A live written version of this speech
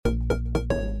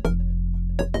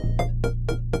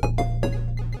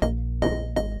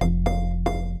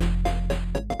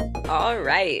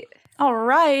right. All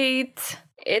right.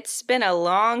 It's been a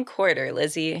long quarter,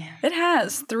 Lizzie. It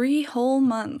has 3 whole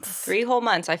months. 3 whole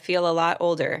months. I feel a lot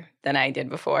older than I did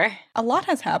before. A lot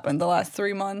has happened the last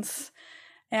 3 months.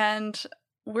 And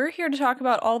we're here to talk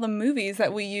about all the movies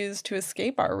that we use to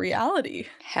escape our reality.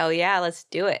 Hell yeah, let's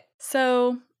do it.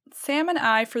 So, Sam and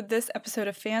I, for this episode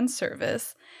of Fan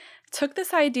Service, took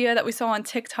this idea that we saw on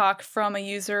TikTok from a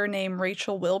user named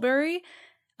Rachel Wilbury,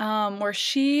 where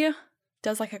she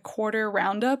does like a quarter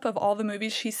roundup of all the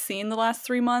movies she's seen the last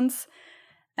 3 months.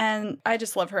 And I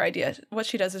just love her idea. What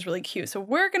she does is really cute. So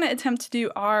we're going to attempt to do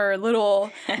our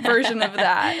little version of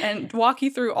that and walk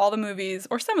you through all the movies,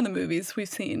 or some of the movies we've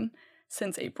seen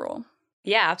since April.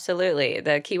 Yeah, absolutely.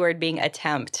 The keyword being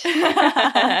attempt.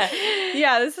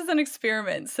 Yeah, this is an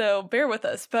experiment, so bear with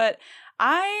us. But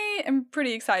I am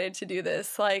pretty excited to do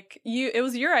this. It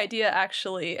was your idea,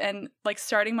 actually. And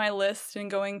starting my list and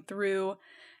going through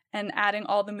and adding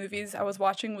all the movies I was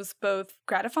watching was both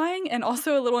gratifying and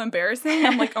also a little embarrassing.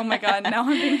 I'm like, oh my God, now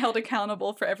I'm being held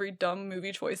accountable for every dumb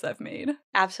movie choice I've made.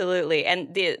 Absolutely.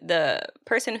 And the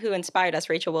person who inspired us,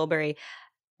 Rachel Wilbury,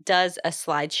 does a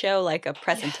slideshow, like a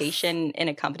presentation in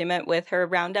accompaniment with her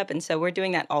roundup. And so we're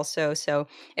doing that also. So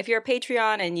if you're a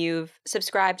Patreon and you've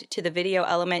subscribed to the video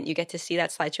element, you get to see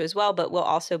that slideshow as well. But we'll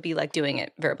also be doing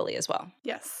it verbally as well.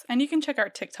 Yes. And you can check our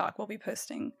TikTok. We'll be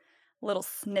posting little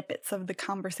snippets of the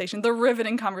conversation, the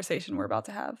riveting conversation we're about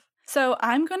to have. So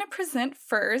I'm going to present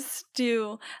first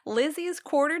to Lizzie's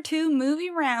Q2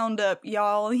 movie roundup,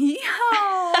 y'all.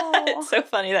 It's so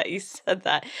funny that you said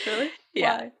that. Really?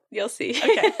 Yeah. Why? You'll see.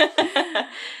 Okay.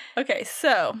 Okay,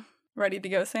 so ready to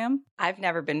go, Sam? I've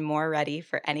never been more ready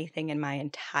for anything in my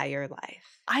entire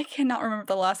life. I cannot remember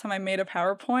the last time I made a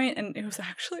PowerPoint, and it was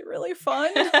actually really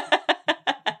fun.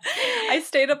 I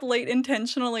stayed up late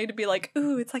intentionally to be like,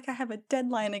 ooh, it's like I have a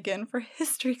deadline again for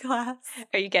history class.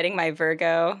 Are you getting my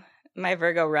Virgo? My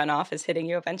Virgo runoff is hitting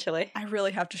you eventually. I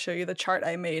really have to show you the chart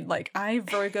I made. I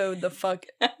Virgo'd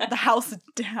the house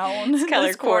down. It's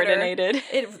color coordinated.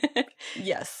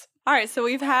 Yes. All right, so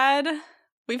we've had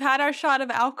our shot of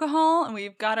alcohol and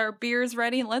we've got our beers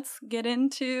ready. Let's get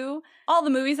into all the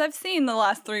movies I've seen the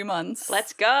last 3 months.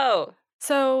 Let's go.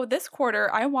 So this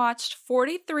quarter, I watched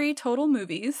 43 total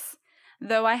movies,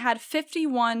 though I had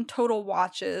 51 total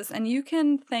watches, and you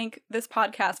can thank this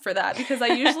podcast for that, because I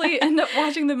usually end up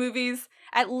watching the movies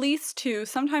at least 2,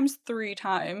 sometimes 3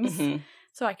 times,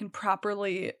 so I can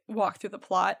properly walk through the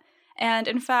plot. And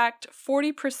in fact,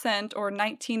 40% or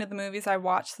 19 of the movies I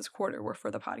watched this quarter were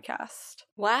for the podcast.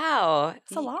 Wow.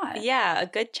 That's a lot. Yeah, a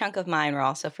good chunk of mine were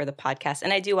also for the podcast.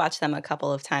 And I do watch them a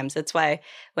couple of times. That's why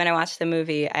when I watch the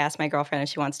movie, I ask my girlfriend if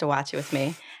she wants to watch it with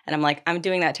me. And I'm like, I'm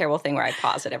doing that terrible thing where I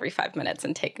pause it every 5 minutes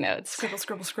and take notes. Scribble,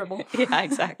 scribble, scribble. Yeah,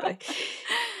 exactly.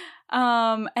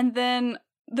 And then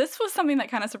this was something that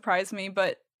kind of surprised me,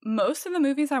 but most of the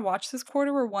movies I watched this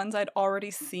quarter were ones I'd already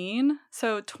seen.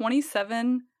 So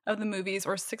 27 of the movies,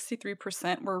 or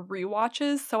 63%, were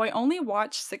rewatches. So I only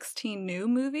watched 16 new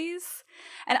movies.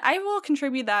 And I will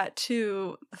contribute that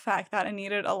to the fact that I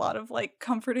needed a lot of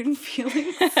comforting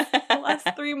feelings the last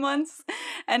 3 months.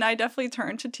 And I definitely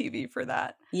turned to TV for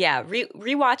that. Yeah,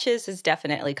 rewatches is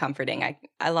definitely comforting.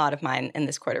 A lot of mine in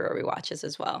this quarter were rewatches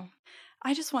as well.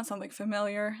 I just want something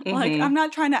familiar. I'm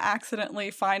not trying to accidentally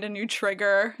find a new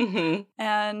trigger.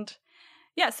 And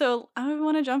yeah, so I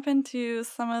want to jump into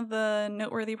some of the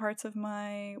noteworthy parts of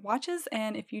my watches,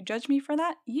 and if you judge me for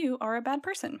that, you are a bad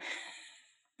person.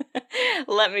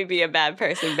 Let me be a bad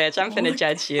person, bitch. I'm finna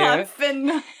judge you.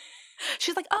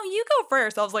 She's like, oh, you go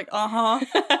first. I was like, uh-huh.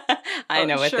 I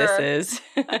know what this is.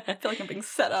 I feel like I'm being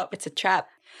set up. It's a trap.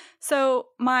 So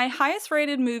my highest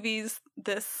rated movies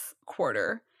this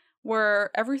quarter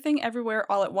were Everything Everywhere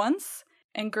All at Once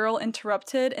and Girl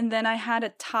Interrupted, and then I had a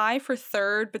tie for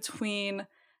third between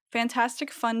Fantastic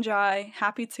Fungi,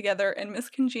 Happy Together, and Miss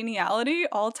Congeniality,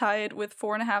 all tied with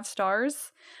 4.5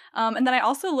 stars. And then I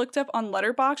also looked up on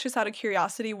Letterboxd, just out of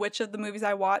curiosity, which of the movies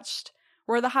I watched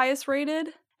were the highest rated,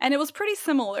 and it was pretty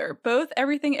similar. Both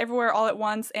Everything Everywhere All at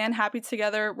Once and Happy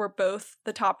Together were both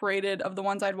the top rated of the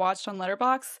ones I'd watched on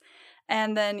Letterboxd,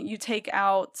 and then you take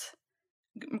out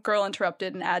Girl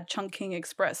Interrupted and add Chungking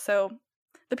Express. So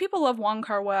the people love Wong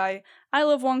Kar-wai. I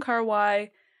love Wong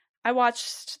Kar-wai. I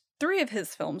watched 3 of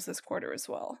his films this quarter as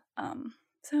well.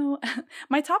 So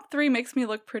my top 3 makes me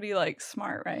look pretty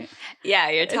smart, right? Yeah,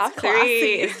 your top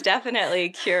 3 is definitely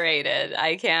curated.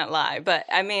 I can't lie. But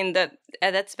I mean,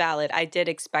 that's valid. I did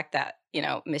expect that,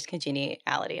 Miss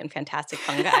Congeniality and Fantastic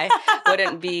Fungi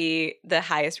wouldn't be the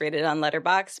highest rated on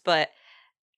Letterboxd, but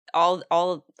all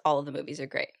of the movies are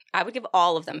great. I would give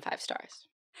all of them 5 stars.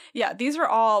 Yeah, these are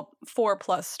all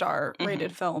 4+ star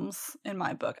rated films in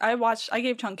my book. I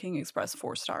gave Chungking Express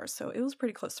 4 stars, so it was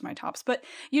pretty close to my tops. But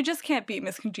you just can't beat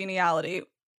Miss Congeniality.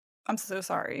 I'm so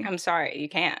sorry. I'm sorry, you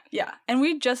can't. Yeah, and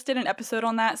we just did an episode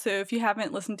on that, so if you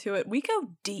haven't listened to it, we go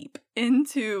deep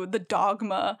into the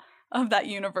dogma of that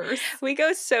universe. We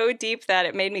go so deep that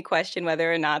it made me question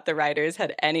whether or not the writers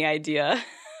had any idea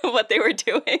what they were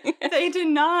doing. They did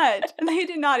not. They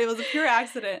did not. It was a pure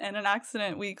accident, and an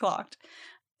accident we clocked.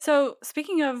 So,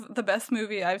 speaking of the best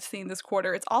movie I've seen this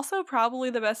quarter, it's also probably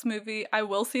the best movie I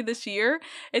will see this year.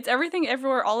 It's Everything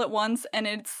Everywhere All at Once, and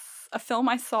it's a film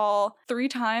I saw 3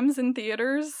 times in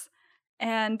theaters,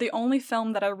 and the only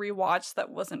film that I rewatched that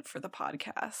wasn't for the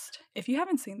podcast. If you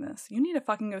haven't seen this, you need to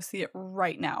fucking go see it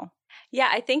right now. Yeah,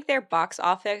 I think their box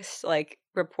office, like,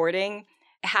 reporting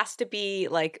has to be,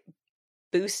 like,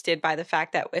 boosted by the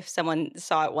fact that if someone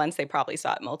saw it once, they probably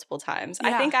saw it multiple times.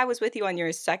 Yeah. I think I was with you on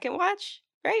your second watch,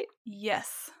 right?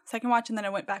 Yes. Second watch, and then I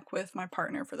went back with my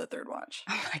partner for the third watch.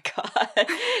 Oh my God.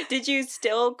 Did you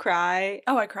still cry?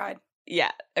 Oh, I cried.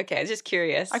 Yeah. Okay. I was just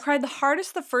curious. I cried the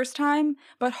hardest the first time,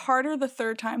 but harder the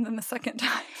third time than the second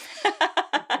time.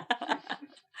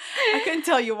 I couldn't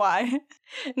tell you why.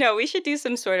 No, we should do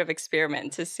some sort of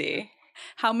experiment to see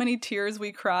how many tears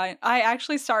we cry. I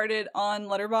actually started on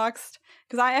Letterboxd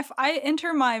because I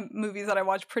enter my movies that I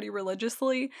watch pretty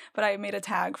religiously, but I made a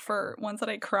tag for ones that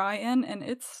I cry in, and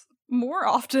it's more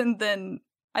often than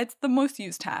it's the most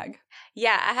used tag.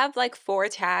 Yeah, I have like 4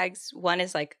 tags. One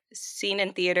is like seen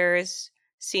in theaters,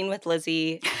 seen with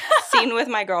Lizzie, seen with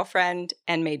my girlfriend,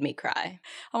 and made me cry.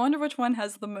 I wonder which one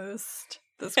has the most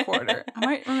this quarter. I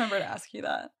might remember to ask you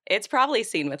that. It's probably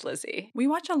Seen with Lizzie. We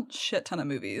watch a shit ton of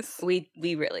movies. We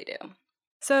really do.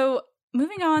 So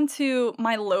moving on to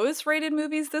my lowest rated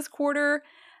movies this quarter,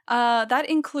 that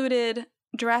included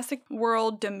Jurassic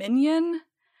World Dominion,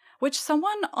 which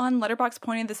someone on Letterboxd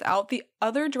pointed this out. The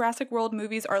other Jurassic World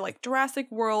movies are like Jurassic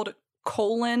World :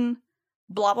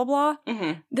 blah blah blah.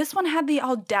 Mm-hmm. This one had the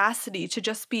audacity to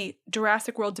just be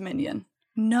Jurassic World Dominion.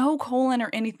 No colon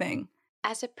or anything.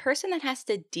 As a person that has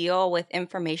to deal with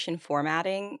information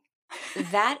formatting,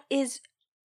 that is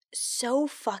so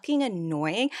fucking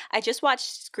annoying. I just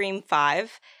watched Scream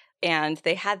 5, and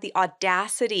they had the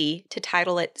audacity to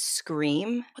title it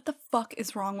Scream. What the fuck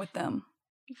is wrong with them?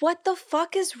 What the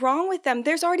fuck is wrong with them?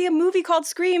 There's already a movie called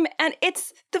Scream, and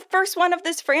it's the first one of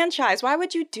this franchise. Why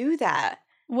would you do that?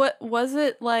 What was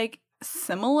it, like,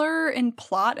 similar in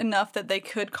plot enough that they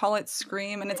could call it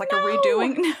Scream and it's like a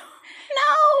redoing?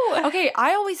 No! Okay,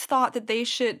 I always thought that they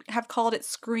should have called it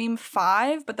Scream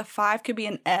 5, but the 5 could be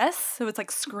an S, so it's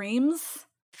like Screams.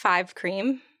 5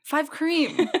 Cream? 5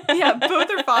 Cream. Yeah, both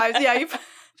are 5s. Yeah,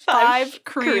 5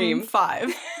 Cream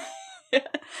 5. Yeah.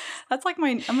 That's like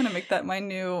I'm going to make that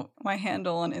my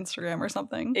handle on Instagram or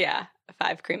something. Yeah,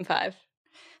 5 Cream 5.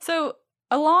 So,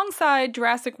 alongside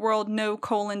Jurassic World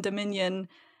Dominion,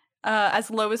 as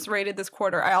lowest rated this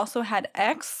quarter, I also had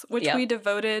X, which we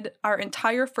devoted our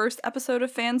entire first episode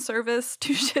of fan service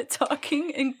to shit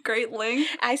talking in great length.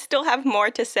 I still have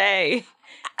more to say.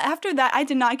 After that, I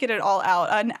did not get it all out.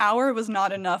 An hour was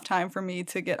not enough time for me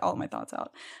to get all my thoughts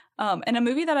out. And a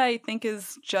movie that I think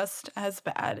is just as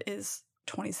bad is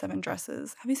 27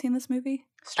 Dresses. Have you seen this movie?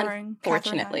 Starring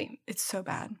Unfortunately. It's so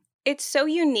bad. It's so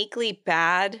uniquely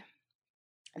bad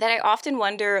that I often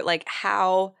wonder, like,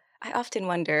 how... I often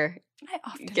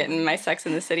getting my Sex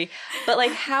in the City, but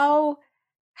like how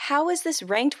is this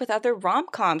ranked with other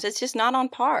rom-coms? It's just not on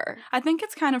par. I think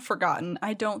it's kind of forgotten.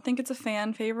 I don't think it's a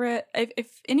fan favorite.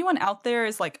 If anyone out there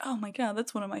is like, oh my God,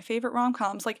 that's one of my favorite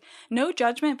rom-coms, like, no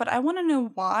judgment, but I want to know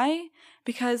why,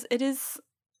 because it is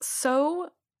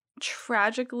so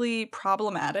tragically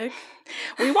problematic.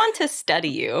 We want to study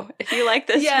you. If you like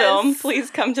this film,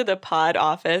 please come to the pod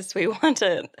office. We want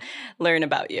to learn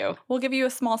about you. We'll give you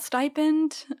a small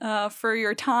stipend for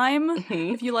your time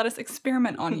if you let us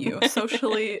experiment on you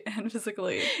socially and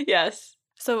physically. Yes.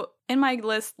 So in my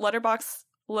list, Letterboxd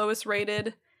lowest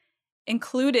rated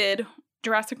included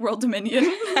Jurassic World Dominion.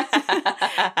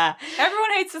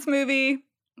 Everyone hates this movie.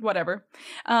 Whatever.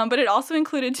 But it also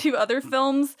included 2 other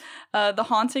films, The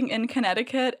Haunting in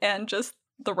Connecticut and just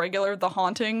the regular The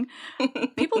Haunting.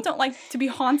 People don't like to be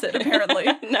haunted, apparently.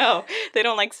 No, they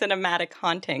don't like cinematic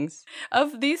hauntings.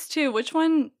 Of these 2, which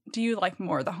one do you like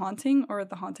more, The Haunting or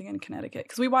The Haunting in Connecticut?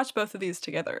 Because we watched both of these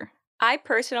together. I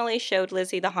personally showed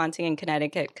Lizzie The Haunting in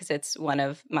Connecticut because it's one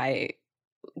of my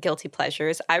guilty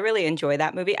pleasures. I really enjoy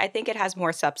that movie. I think it has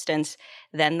more substance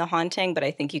than The Haunting, but I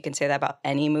think you can say that about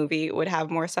any movie would have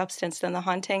more substance than The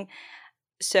Haunting.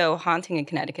 So Haunting in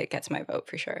Connecticut gets my vote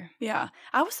for sure. Yeah.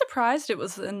 I was surprised it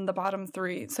was in the bottom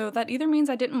 3. So that either means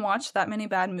I didn't watch that many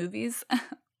bad movies.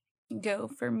 Go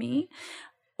for me.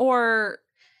 Or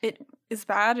it is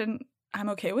bad and I'm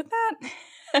okay with that.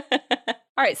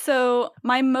 All right. So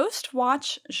my most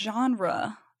watched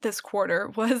genre this quarter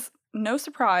was, no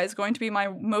surprise, going to be my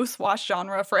most watched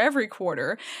genre for every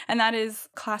quarter. And that is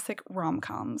classic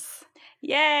rom-coms.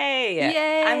 Yay!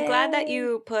 Yay! I'm glad that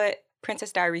you put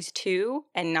Princess Diaries 2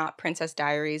 and not Princess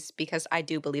Diaries, because I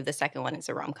do believe the second one is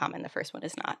a rom-com and the first one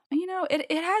is not. You know, it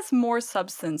has more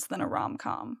substance than a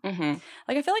rom-com. Mm-hmm.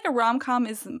 Like, I feel like a rom-com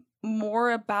is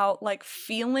more about, like,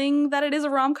 feeling that it is a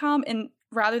rom-com and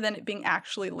rather than it being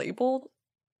actually labeled.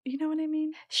 You know what I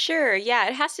mean? Sure, yeah.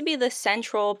 It has to be the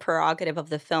central prerogative of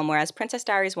the film, whereas Princess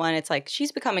Diaries 1, it's like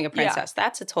she's becoming a princess. Yeah.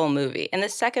 That's its whole movie. And the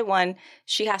second one,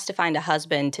 she has to find a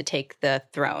husband to take the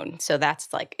throne. So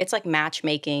that's like, it's like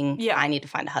matchmaking. Yeah. I need to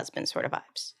find a husband sort of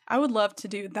vibes. I would love to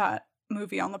do that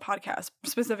movie on the podcast,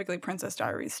 specifically Princess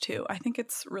Diaries 2. I think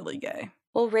it's really gay.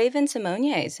 Well, Raven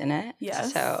Simonier is in it.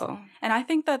 Yes. So. And I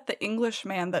think that the English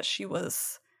man that she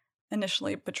was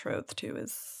initially betrothed to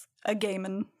is a gay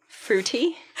man.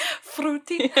 Fruity?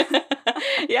 Fruity.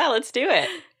 Yeah, let's do it.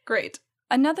 Great.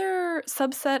 Another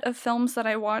subset of films that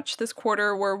I watched this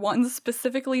quarter were ones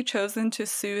specifically chosen to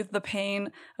soothe the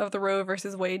pain of the Roe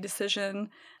versus Wade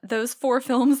decision. Those 4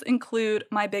 films include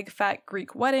My Big Fat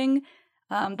Greek Wedding,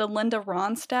 the Linda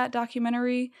Ronstadt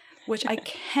documentary, which I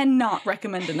cannot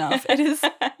recommend enough. It is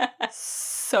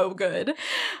so good.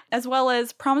 As well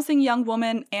as Promising Young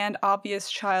Woman and Obvious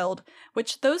Child,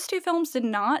 which those 2 films did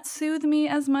not soothe me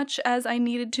as much as I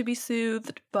needed to be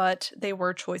soothed, but they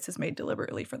were choices made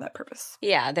deliberately for that purpose.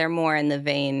 Yeah, they're more in the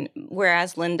vein,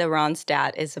 whereas Linda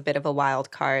Ronstadt is a bit of a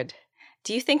wild card.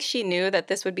 Do you think she knew that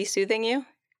this would be soothing you?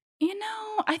 You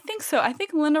know, I think so. I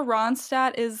think Linda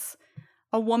Ronstadt is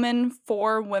a woman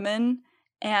for women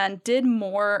and did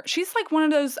more. She's like one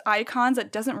of those icons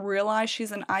that doesn't realize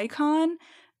she's an icon,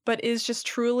 but is just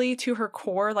truly to her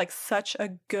core like such a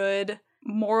good,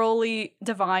 morally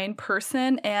divine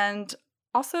person, and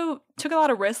also took a lot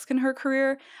of risk in her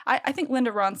career. I think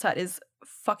Linda Ronstadt is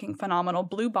fucking phenomenal.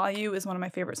 Blue Bayou is one of my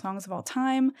favorite songs of all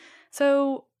time.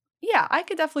 So yeah, I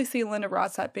could definitely see Linda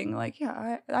Ronstadt being like,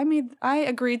 yeah, I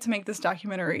agreed to make this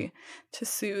documentary to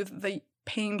soothe the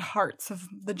pained hearts of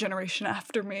the generation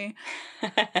after me.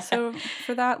 So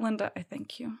for that, Linda, I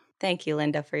thank you. Thank you,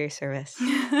 Linda, for your service.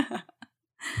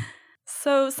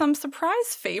 So some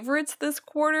surprise favorites this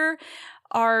quarter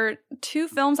are 2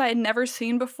 films I had never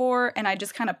seen before and I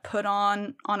just kind of put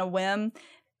on a whim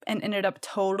and ended up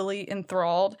totally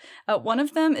enthralled. One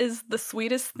of them is The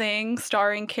Sweetest Thing,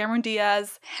 starring Cameron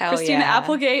Diaz, Christina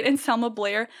Applegate, and Selma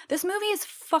Blair. This movie is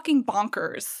fucking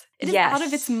bonkers. It is out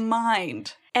of its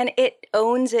mind. And it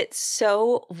owns it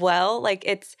so well. Like,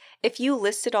 it's, if you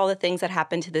listed all the things that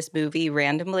happened to this movie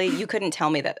randomly, you couldn't tell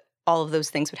me that all of those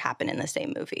things would happen in the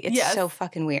same movie. It's so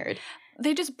fucking weird.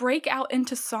 They just break out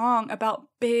into song about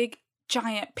big,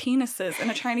 giant penises in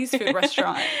a Chinese food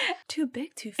restaurant. Too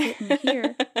big to fit in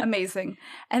here. Amazing.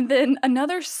 And then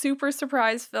another super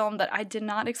surprise film that I did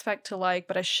not expect to like,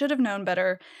 but I should have known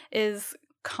better, is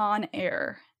Con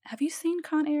Air. Have you seen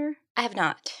Con Air? I have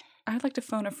not. I'd like to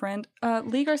phone a friend.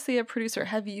 Lee Garcia, producer,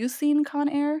 have you seen Con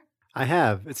Air? I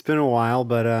have. It's been a while,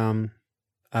 but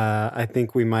I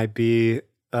think we might be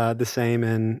the same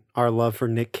in our love for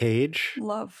Nick Cage.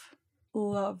 Love.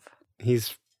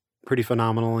 He's pretty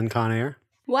phenomenal in Con Air.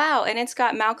 Wow, and it's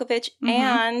got Malkovich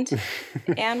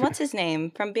and what's his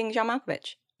name from Being John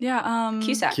Malkovich? Yeah,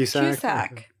 Cusack.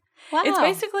 Wow. It's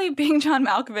basically Being John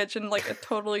Malkovich in like a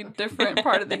totally different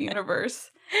part of the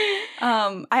universe.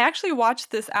 I actually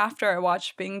watched this after I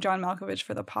watched Being John Malkovich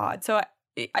for the pod, so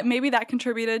maybe that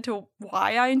contributed to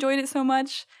why I enjoyed it so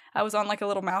much. I was on like a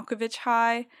little Malkovich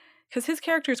high because his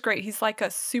character is great. He's like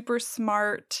a super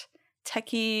smart,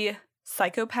 techie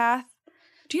psychopath.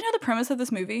 Do you know the premise of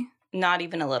this movie? Not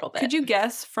even a little bit. Could you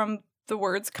guess from the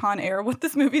words Con Air what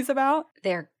this movie's about?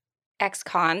 They're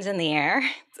ex-cons in the air.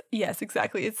 Yes,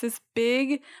 exactly. It's this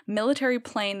big military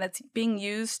plane that's being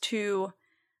used to,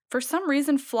 for some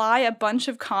reason, fly a bunch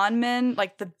of con men,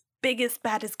 like the biggest,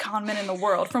 baddest con men in the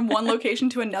world, from one location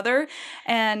to another,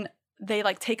 and they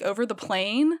like take over the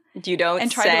plane. You don't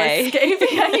and try say. To escape.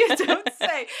 Yeah, you don't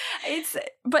say.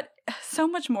 But so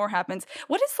much more happens.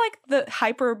 What is like the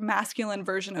hyper masculine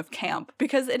version of camp?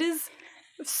 Because it is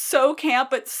so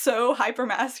camp, but so hyper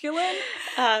masculine.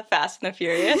 Fast and the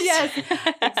Furious. Yes,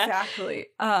 exactly.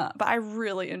 But I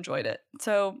really enjoyed it,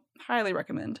 so highly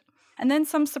recommend. And then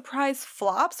some surprise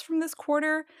flops from this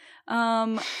quarter.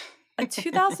 A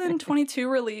 2022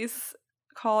 release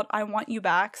called I Want You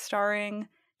Back, starring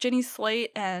Jenny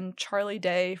Slate and Charlie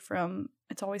Day from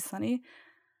It's Always Sunny.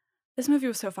 This movie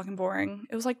was so fucking boring.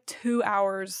 It was like 2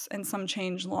 hours and some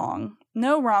change long.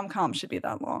 No rom-com should be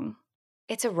that long.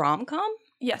 It's a rom-com?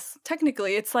 Yes,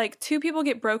 technically. It's like two people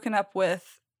get broken up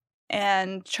with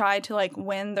and try to like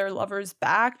win their lovers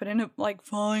back, but end up like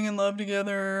falling in love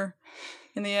together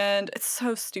in the end. It's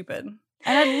so stupid.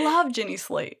 And I love Jenny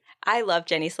Slate. I love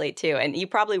Jenny Slate too. And you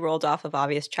probably rolled off of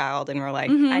Obvious Child and were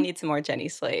like, Mhm. I need some more Jenny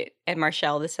Slate. And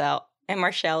Marcel the Cell. And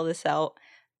Marcel the Cell.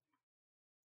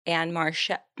 And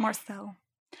Marcel.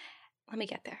 Let me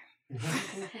get there.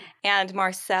 And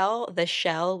Marcel the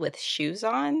Shell with Shoes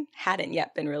On hadn't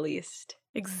yet been released.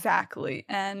 Exactly.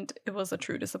 And it was a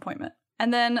true disappointment.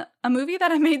 And then a movie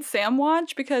that I made Sam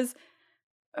watch because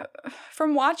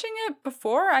from watching it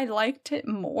before, I liked it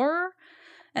more.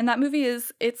 And that movie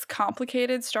is It's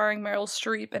Complicated, starring Meryl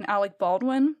Streep and Alec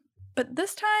Baldwin. But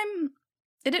this time,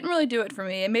 it didn't really do it for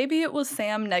me. And maybe it was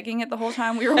Sam negging it the whole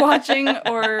time we were watching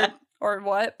or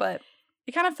what, but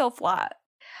it kind of fell flat.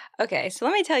 Okay, so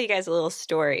let me tell you guys a little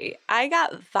story. I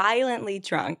got violently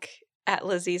drunk at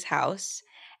Lizzie's house.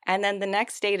 And then the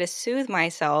next day, to soothe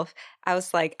myself, I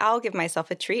was like, I'll give myself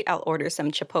a treat. I'll order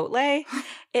some Chipotle.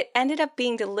 It ended up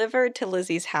being delivered to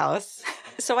Lizzie's house.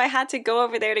 So I had to go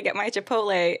over there to get my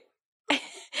Chipotle.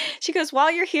 She goes,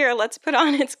 while you're here, let's put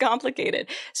on It's Complicated.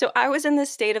 So I was in this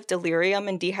state of delirium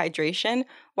and dehydration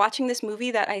watching this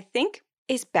movie that I think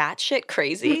is batshit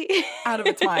crazy. Out of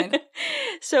its mind.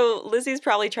 So Lizzie's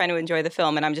probably trying to enjoy the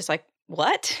film. And I'm just like,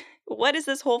 what? What is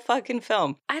this whole fucking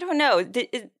film? I don't know.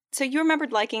 So you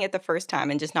remembered liking it the first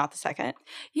time and just not the second?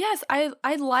 Yes,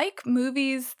 I like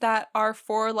movies that are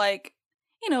for like,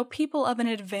 you know, people of an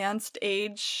advanced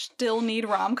age still need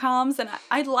rom-coms. And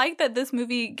I like that this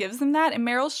movie gives them that. And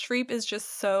Meryl Streep is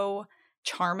just so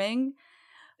charming.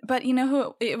 But you know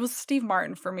who? It was Steve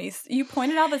Martin for me. You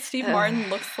pointed out that Steve Martin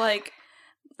looks like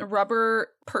a rubber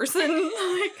person,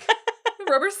 like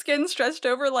rubber skin stretched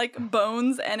over like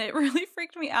bones, and it really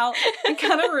freaked me out and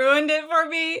kind of ruined it for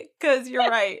me because you're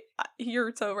right.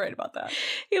 You're so right about that.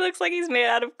 He looks like he's made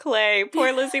out of clay.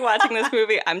 Poor Lizzie watching this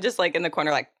movie. I'm just like in the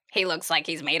corner like, he looks like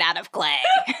he's made out of clay.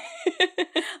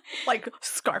 Like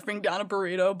scarfing down a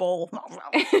burrito bowl.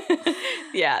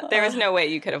 Yeah, there was no way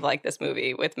you could have liked this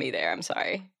movie with me there. I'm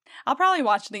sorry. I'll probably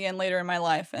watch it again later in my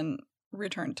life and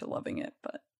return to loving it,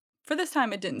 but for this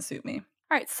time it didn't suit me.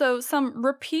 All right, so some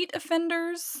repeat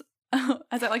offenders,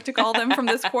 as I like to call them from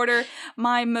this quarter.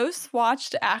 My most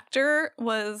watched actor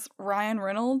was Ryan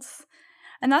Reynolds,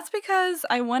 and that's because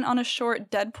I went on a short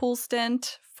Deadpool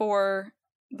stint for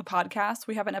the podcast.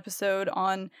 We have an episode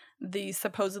on the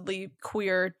supposedly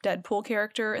queer Deadpool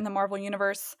character in the Marvel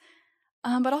Universe.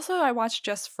 But also I watched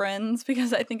Just Friends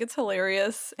because I think it's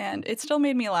hilarious, and it still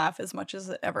made me laugh as much as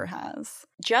it ever has.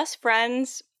 Just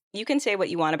Friends, you can say what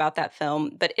you want about that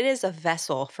film, but it is a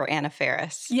vessel for Anna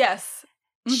Faris. Yes.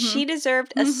 Mm-hmm. She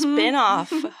deserved a spin-off.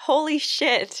 Holy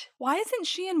shit. Why isn't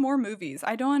she in more movies?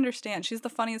 I don't understand. She's the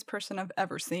funniest person I've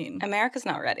ever seen. America's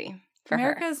not ready for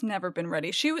her. America's never been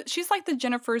ready. She's like the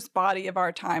Jennifer's Body of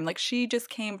our time. Like, she just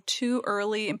came too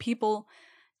early and people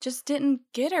just didn't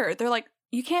get her. They're like,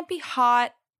 you can't be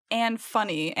hot and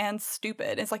funny and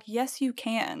stupid. It's like, yes, you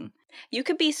can. You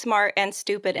could be smart and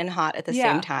stupid and hot at the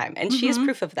same time. And she is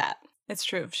proof of that. It's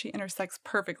true. She intersects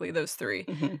perfectly, those three.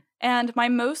 Mm-hmm. And my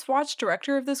most watched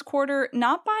director of this quarter,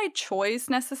 not by choice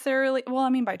necessarily. Well, I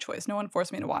mean by choice. No one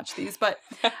forced me to watch these. But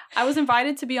I was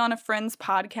invited to be on a friend's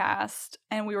podcast,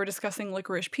 and we were discussing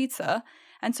Licorice Pizza.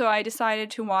 And so I decided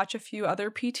to watch a few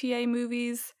other PTA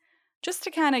movies just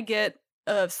to kind of get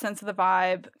a sense of the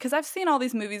vibe. Because I've seen all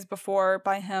these movies before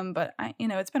by him, but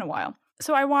it's been a while.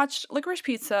 So I watched Licorice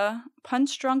Pizza,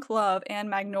 Punch Drunk Love, and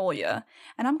Magnolia.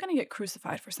 And I'm going to get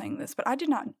crucified for saying this, but I did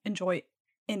not enjoy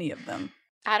any of them.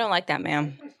 I don't like that,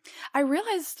 ma'am. I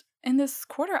realized in this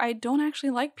quarter I don't actually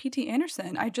like P.T.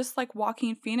 Anderson. I just like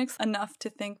Joaquin Phoenix enough to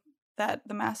think that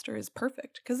The Master is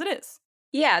perfect, because it is.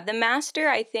 Yeah, The Master,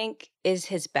 I think, is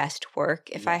his best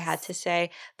work, if I had to say.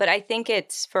 But I think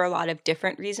it's for a lot of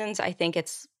different reasons. I think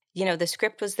it's, the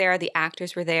script was there, the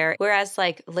actors were there. Whereas,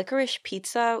 like, Licorice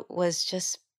Pizza was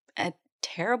just a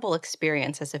terrible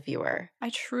experience as a viewer. I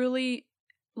truly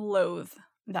loathe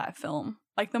that film.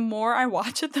 Like, the more I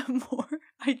watch it, the more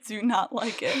I do not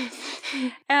like it.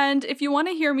 And if you want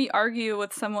to hear me argue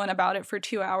with someone about it for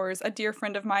 2 hours, a dear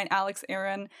friend of mine, Alex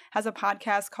Aaron, has a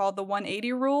podcast called The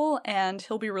 180 Rule, and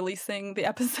he'll be releasing the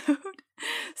episode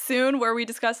soon where we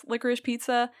discuss Licorice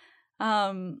Pizza.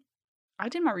 I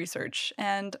did my research,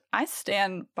 and I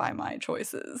stand by my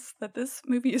choices that this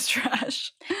movie is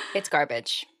trash. It's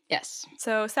garbage. Yes.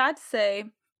 So sad to say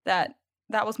that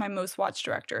that was my most watched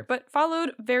director, but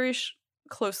followed very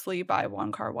closely by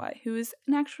Wong Kar-wai, who is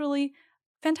an actually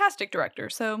fantastic director.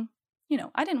 So,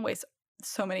 I didn't waste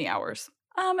so many hours.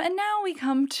 And now we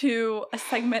come to a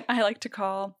segment I like to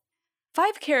call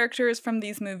 5 characters from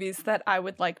these movies that I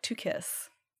would like to kiss,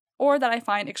 or that I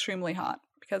find extremely hot,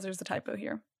 because there's a typo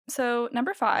here. So,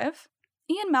 number 5,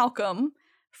 Ian Malcolm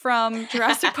from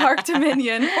Jurassic Park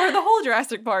Dominion, or the whole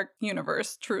Jurassic Park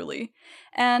universe, truly.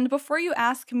 And before you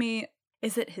ask me,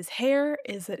 is it his hair?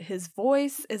 Is it his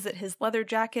voice? Is it his leather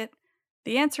jacket?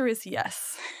 The answer is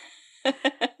yes.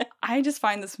 I just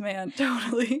find this man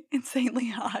totally insanely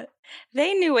hot.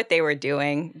 They knew what they were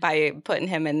doing by putting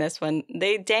him in this one.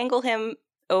 They dangle him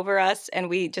over us, and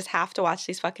we just have to watch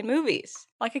these fucking movies.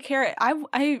 Like a carrot.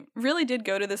 I really did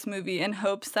go to this movie in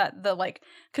hopes that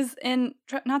because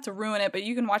not to ruin it, but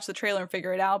you can watch the trailer and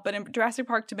figure it out, but in Jurassic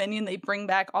Park Dominion, they bring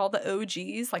back all the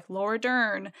OGs, like Laura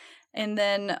Dern, and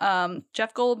then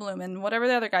Jeff Goldblum, and whatever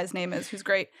the other guy's name is, who's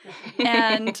great.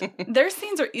 And their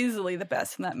scenes are easily the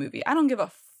best in that movie. I don't give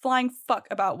a flying fuck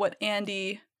about what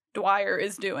Andy Dwyer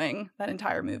is doing that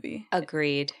entire movie.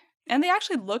 Agreed. And they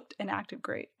actually looked and acted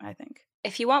great, I think.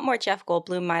 If you want more Jeff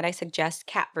Goldblum, might I suggest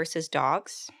Cat vs.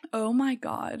 Dogs? Oh my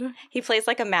God. He plays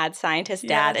like a mad scientist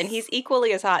dad, and he's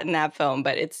equally as hot in that film,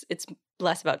 but it's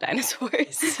less about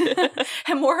dinosaurs.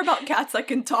 And more about cats that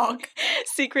can talk.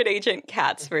 Secret Agent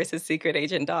Cats versus Secret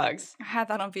Agent Dogs. I had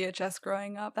that on VHS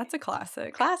growing up. That's a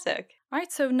classic. Classic. All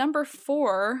right, so number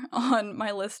 4 on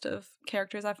my list of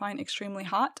characters I find extremely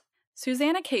hot,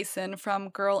 Susanna Kaysen from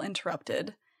Girl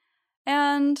Interrupted.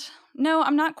 And no,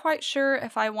 I'm not quite sure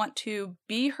if I want to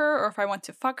be her or if I want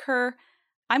to fuck her.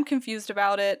 I'm confused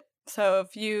about it. So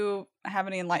if you have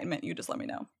any enlightenment, you just let me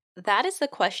know. That is the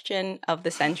question of the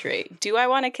century. Do I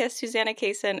want to kiss Susanna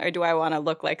Kaysen, or do I want to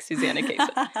look like Susanna Kaysen?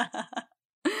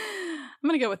 I'm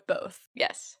going to go with both.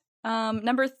 Yes.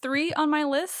 Number 3 on my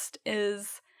list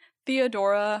is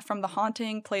Theodora from The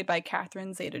Haunting, played by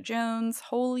Catherine Zeta-Jones.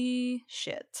 Holy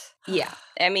shit. Yeah.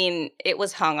 I mean, it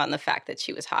was hung on the fact that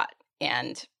she was hot.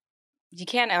 And you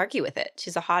can't argue with it.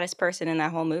 She's the hottest person in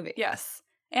that whole movie. Yes.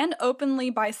 And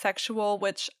openly bisexual,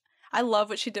 which I love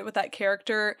what she did with that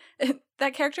character.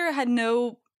 That character had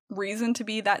no reason to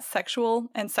be that sexual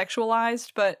and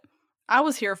sexualized, but I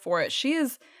was here for it. She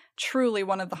is truly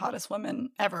one of the hottest women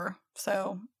ever.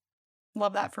 So,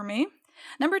 love that for me.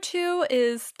 Number 2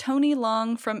 is Tony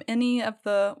Leung from any of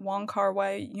the Wong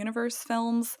Kar-wai universe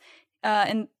films.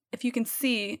 And if you can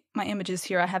see my images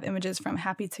here, I have images from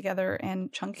Happy Together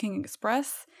and Chungking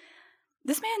Express.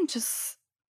 This man just,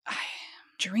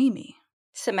 dreamy.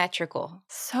 Symmetrical.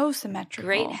 So symmetrical.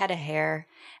 Great head of hair.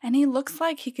 And he looks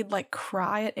like he could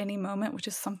cry at any moment, which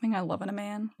is something I love in a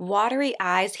man. Watery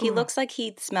eyes. He looks like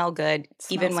he'd smell good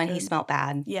even when he smelled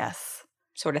bad. Yes.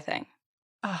 Sort of thing.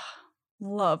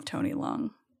 Love Tony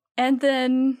Leung. And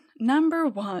then number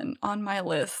 1 on my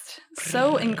list,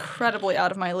 so incredibly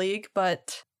out of my league,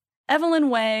 but Evelyn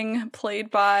Wang, played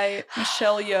by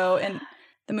Michelle Yeoh in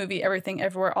the movie Everything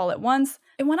Everywhere All at Once.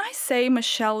 And when I say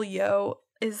Michelle Yeoh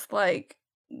is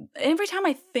every time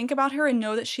I think about her and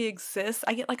know that she exists,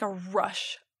 I get a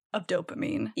rush of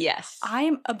dopamine. Yes. I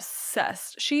am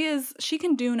obsessed. She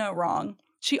can do no wrong.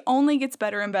 She only gets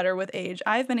better and better with age.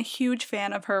 I've been a huge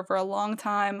fan of her for a long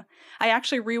time. I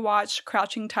actually rewatched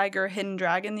Crouching Tiger, Hidden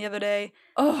Dragon the other day.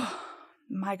 Oh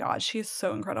my God, she is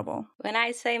so incredible. When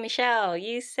I say Michelle,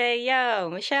 you say yo,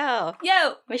 Michelle.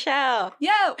 Yo! Michelle. Yo!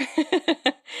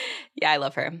 Yeah, I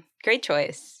love her. Great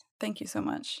choice. Thank you so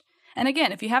much. And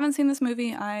again, if you haven't seen this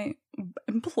movie, I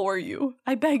implore you,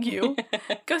 I beg you,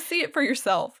 go see it for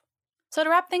yourself. So to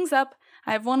wrap things up,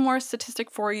 I have one more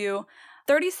statistic for you.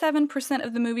 37%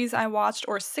 of the movies I watched,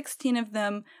 or 16 of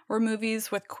them, were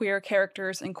movies with queer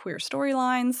characters and queer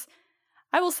storylines.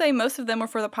 I will say most of them were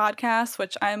for the podcast,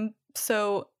 which I'm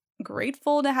so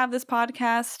grateful to have this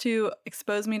podcast to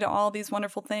expose me to all these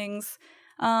wonderful things.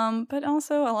 But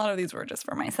also a lot of these were just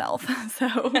for myself.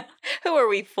 So who are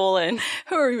we fooling?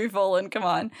 Who are we fooling? Come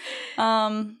on.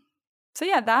 So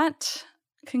yeah, that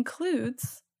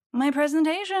concludes my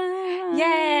presentation.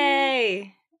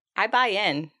 Yay! I buy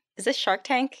in. Is this Shark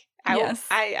Tank? Yes.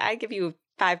 I give you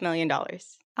 $5 million.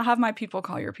 I'll have my people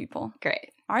call your people.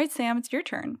 Great. All right, Sam, it's your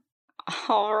turn.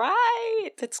 All right.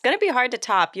 It's going to be hard to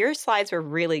top. Your slides were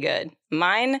really good.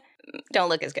 Mine don't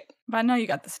look as good. But I know you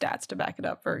got the stats to back it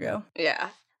up, Virgo. Yeah.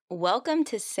 Welcome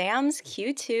to Sam's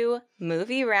Q2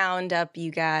 movie roundup,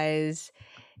 you guys.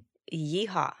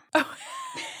 Yeehaw. Oh.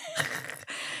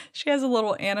 She has a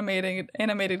little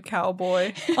animated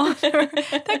cowboy on her.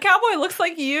 That cowboy looks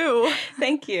like you.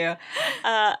 Thank you.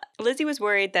 Lizzie was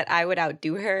worried that I would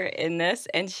outdo her in this,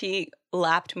 and she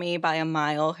lapped me by a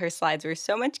mile. Her slides were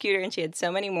so much cuter, and she had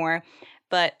so many more.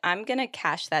 But I'm going to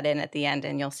cash that in at the end,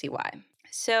 and you'll see why.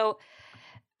 So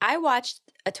I watched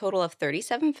a total of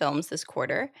 37 films this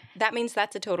quarter. That means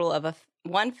that's a total of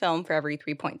one film for every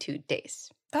 3.2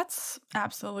 days. That's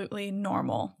absolutely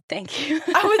normal. Thank you.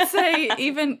 I would say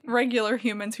even regular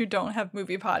humans who don't have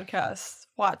movie podcasts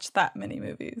watch that many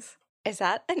movies. Is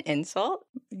that an insult?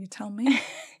 You tell me.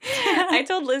 I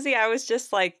told Lizzie I was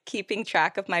just like keeping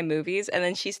track of my movies, and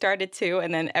then she started too.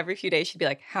 And then every few days she'd be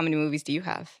like, how many movies do you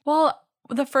have? Well,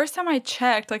 the first time I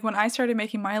checked, like when I started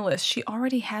making my list, she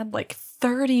already had like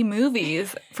 30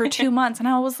 movies for 2 months. And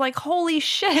I was like, holy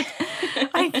shit.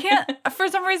 I can't. For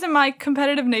some reason, my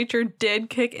competitive nature did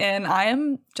kick in. I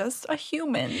am just a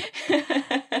human.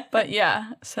 But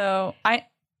yeah, so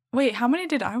wait, how many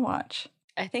did I watch?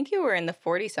 I think you were in the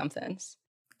 40-somethings.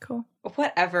 Cool.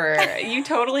 Whatever. You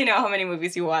totally know how many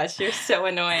movies you watched. You're so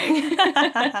annoying.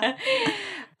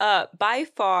 By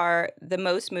far, the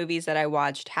most movies that I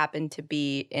watched happened to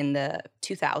be in the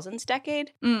 2000s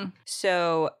decade.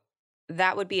 So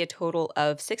that would be a total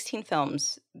of 16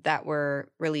 films that were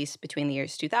released between the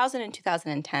years 2000 and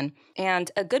 2010.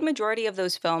 And a good majority of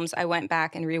those films, I went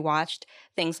back and rewatched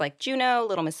things like Juno,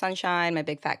 Little Miss Sunshine, My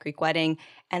Big Fat Greek Wedding.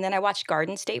 And then I watched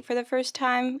Garden State for the first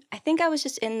time. I think I was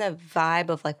just in the vibe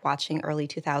of like watching early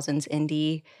 2000s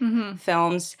indie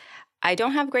films. I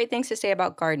don't have great things to say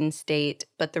about Garden State,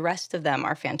 but the rest of them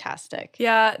are fantastic.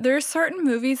 Yeah, there are certain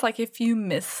movies, like if you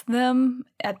miss them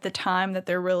at the time that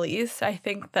they're released, I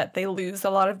think that they lose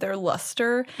a lot of their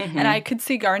luster. And I could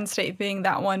see Garden State being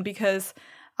that one because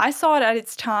I saw it at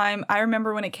its time. I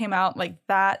remember when it came out, like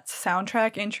that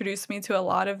soundtrack introduced me to a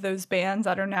lot of those bands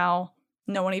that are now,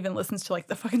 no one even listens to like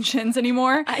the fucking Shins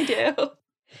anymore. I do.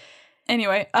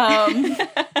 Anyway,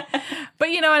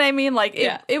 but you know what I mean? Like,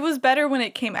 it was better when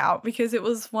it came out because it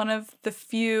was one of the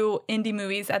few indie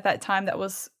movies at that time that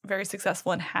was very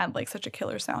successful and had, like, such a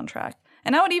killer soundtrack.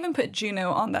 And I would even put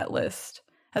Juno on that list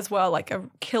as well, like a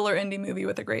killer indie movie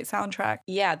with a great soundtrack.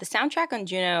 Yeah, the soundtrack on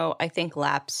Juno, I think,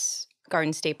 laps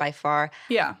Garden State by far.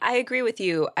 Yeah. I agree with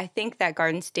you. I think that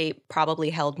Garden State probably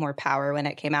held more power when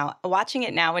it came out. Watching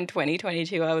it now in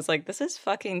 2022, I was like, this is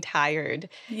fucking tired.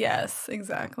 Yes,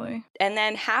 exactly. And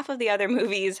then half of the other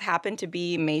movies happen to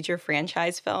be major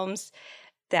franchise films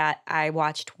that I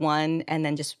watched one and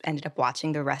then just ended up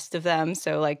watching the rest of them.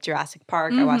 So like Jurassic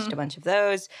Park, I watched a bunch of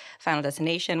those. Final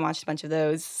Destination, watched a bunch of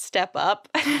those. Step Up.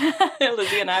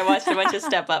 Lizzie and I watched a bunch of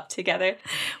Step Up together.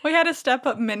 We had a Step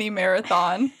Up mini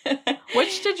marathon.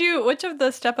 Which of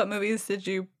the Step Up movies did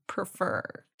you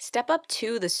prefer? Step Up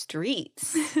to the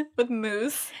Streets. With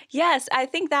Moose? Yes, I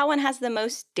think that one has the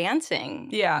most dancing.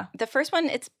 Yeah. The first one,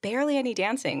 it's barely any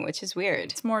dancing, which is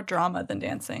weird. It's more drama than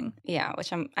dancing. Yeah,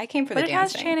 which I came for the dancing. But it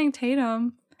has Channing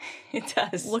Tatum. It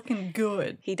does. Looking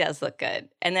good. He does look good.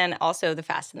 And then also the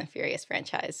Fast and the Furious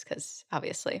franchise, because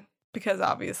obviously.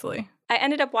 I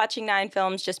ended up watching 9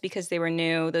 films just because they were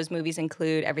new. Those movies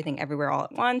include Everything Everywhere All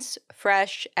at Once,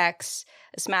 Fresh, X,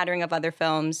 a smattering of other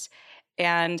films.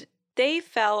 And they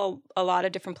fell a lot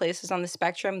of different places on the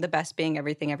spectrum, the best being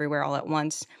Everything Everywhere All at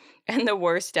Once, and the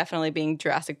worst definitely being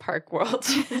Jurassic Park World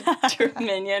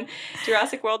Dominion.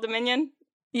 Jurassic World Dominion?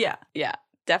 Yeah. Yeah,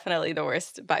 definitely the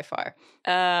worst by far.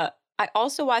 I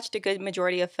also watched a good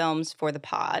majority of films for the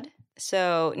pod.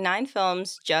 So 9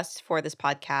 films just for this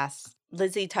podcast.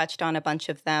 Lizzie touched on a bunch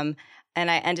of them,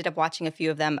 and I ended up watching a few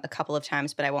of them a couple of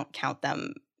times, but I won't count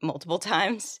them multiple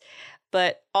times.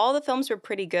 But all the films were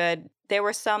pretty good. There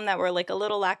were some that were like a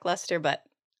little lackluster, but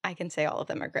I can say all of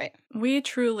them are great. We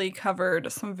truly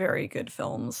covered some very good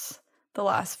films the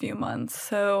last few months.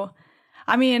 So,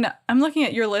 I mean, I'm looking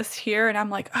at your list here and I'm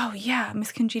like, oh yeah,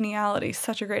 Miss Congeniality,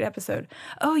 such a great episode.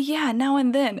 Oh yeah, Now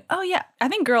and Then. Oh yeah, I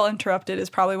think Girl Interrupted is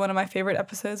probably one of my favorite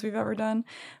episodes we've ever done.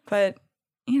 But,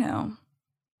 you know,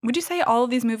 would you say all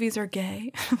of these movies are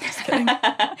gay? Just kidding.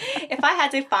 If I had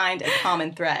to find a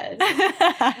common thread.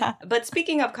 But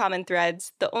speaking of common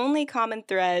threads, the only common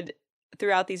thread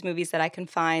throughout these movies that I can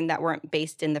find that weren't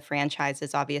based in the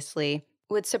franchises, obviously,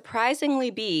 would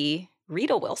surprisingly be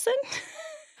Rita Wilson.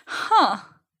 Huh.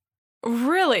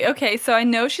 Really? Okay, so I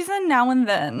know she's in Now and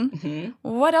Then.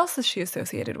 What else is she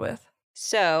associated with?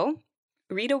 So,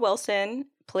 Rita Wilson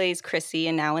plays Chrissy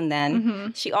in Now and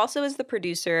Then. She also is the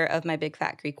producer of My Big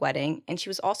Fat Greek Wedding, and she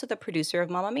was also the producer of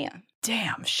Mamma Mia.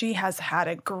 Damn, she has had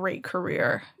a great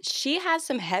career. She has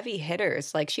some heavy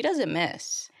hitters. Like, she doesn't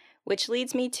miss. which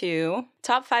leads me to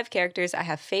top 5 characters I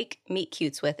have fake meet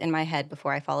cutes with in my head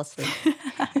before I fall asleep.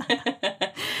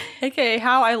 AKA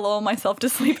how I lull myself to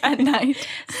sleep at night.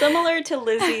 Similar to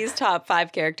Lizzie's top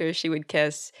 5 characters she would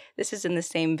kiss. This is in the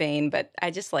same vein, but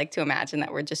I just like to imagine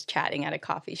that we're just chatting at a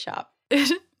coffee shop.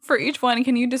 For each one,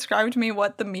 can you describe to me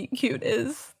what the meet cute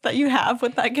is that you have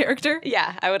with that character?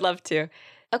 Yeah, I would love to.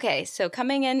 Okay, so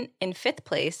coming in 5th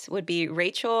place would be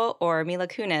Rachel or Mila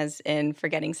Kunis in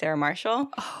Forgetting Sarah Marshall.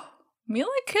 Oh, Mila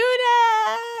Kunis!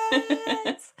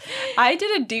 I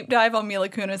did a deep dive on Mila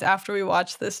Kunis after we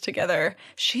watched this together.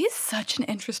 She's such an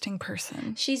interesting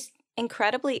person. She's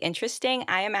incredibly interesting.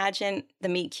 I imagine the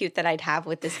meet cute that I'd have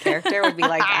with this character would be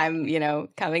like I'm,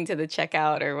 coming to the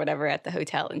checkout or whatever at the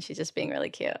hotel and she's just being really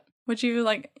cute. Would you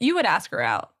you would ask her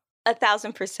out?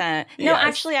 1,000%. No, Yes.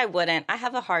 actually, I wouldn't. I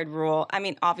have a hard rule. I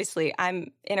mean, obviously,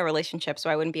 I'm in a relationship, so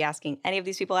I wouldn't be asking any of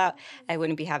these people out. I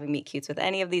wouldn't be having meet cutes with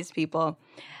any of these people.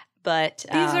 But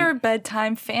These are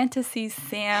bedtime fantasies,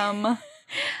 Sam.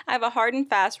 I have a hard and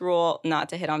fast rule not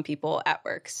to hit on people at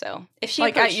work. So if she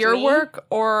Like at approached your me, work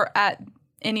or at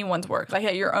anyone's work? Like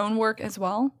at your own work as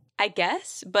well? I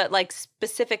guess, but like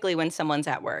specifically when someone's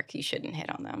at work, you shouldn't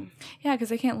hit on them. Yeah, because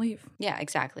they can't leave. Yeah,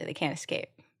 exactly. They can't escape.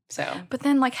 So But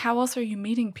then, how else are you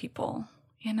meeting people?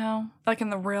 Like in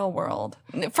the real world.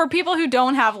 For people who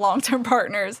don't have long-term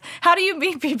partners, how do you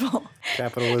meet people?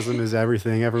 Capitalism is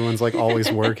everything. Everyone's like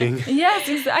always working. Yes,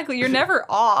 exactly. You're never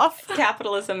off.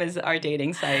 capitalism is our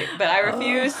dating site, but I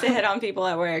refuse to hit on people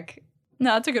at work.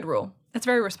 No, it's a good rule. It's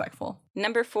very respectful.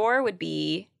 Number 4 would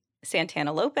be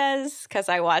Santana Lopez, because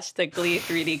I watched the Glee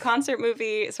 3D concert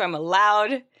movie, so I'm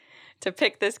allowed to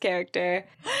pick this character.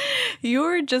 You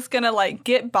were just gonna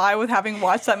get by with having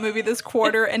watched that movie this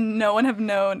quarter and no one have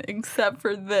known except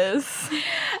for this.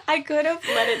 I could have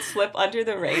let it slip under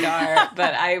the radar,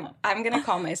 but I'm going to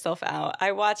call myself out.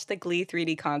 I watched the Glee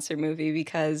 3D concert movie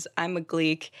because I'm a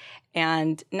Gleek,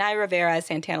 and Naya Rivera as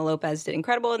Santana Lopez did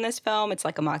incredible in this film. It's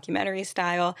like a mockumentary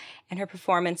style, and her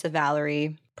performance of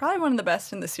Valerie, Probably one of the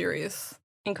best in the series.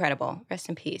 incredible. Rest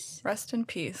in peace. Rest in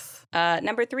peace.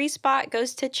 Number 3 spot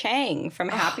goes to Chang from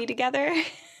Happy Together.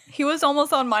 He was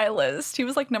almost on my list. He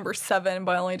was number 7,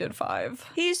 but I only did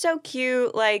 5. He's so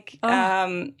cute.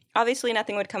 Obviously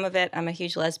nothing would come of it. I'm a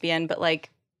huge lesbian, but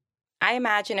I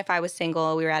imagine if I was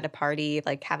single, we were at a party,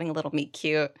 having a little meet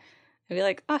cute, I'd be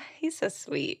like, oh, he's so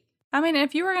sweet. I mean,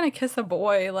 if you were going to kiss a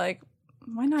boy, why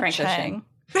not Frank Chang?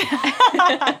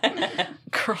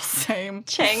 Girl, same.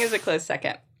 Chang is a close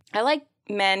second. I like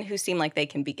men who seem like they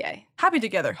can be gay. Happy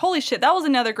Together. Holy shit, that was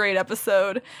another great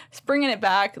episode. Just bringing it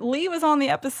back. Lee was on the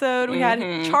episode. We had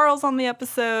Charles on the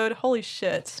episode. Holy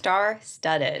shit.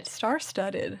 Star-studded.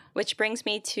 Star-studded. Which brings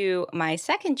me to my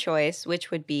second choice, which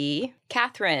would be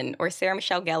Catherine or Sarah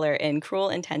Michelle Gellar in Cruel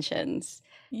Intentions.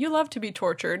 You love to be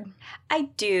tortured. I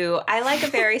do. I like a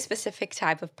very specific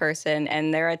type of person,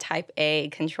 and they're a type A,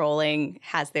 controlling,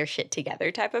 has their shit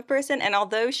together type of person. And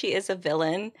although she is a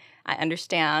villain, I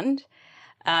understand.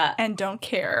 And don't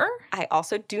care. I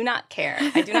also do not care.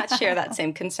 I do not share that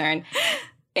same concern.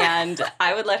 And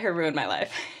I would let her ruin my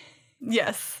life.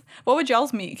 Yes. What would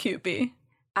y'all's meet cute be?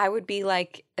 I would be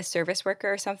like a service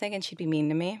worker or something, and she'd be mean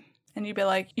to me. And you'd be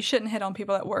like, you shouldn't hit on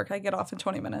people at work. I get off in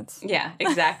 20 minutes. Yeah,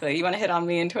 exactly. You want to hit on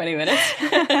me in 20 minutes?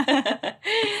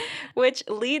 Which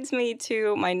leads me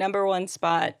to my number 1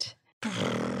 spot.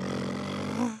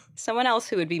 Someone else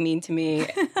who would be mean to me,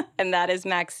 and that is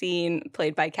Maxine,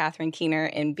 played by Catherine Keener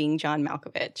in Being John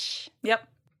Malkovich. Yep.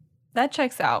 That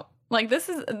checks out. This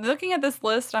is, looking at this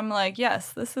list, I'm like,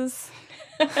 yes, this is...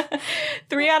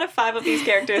 3 out of 5 of these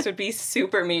characters would be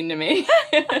super mean to me.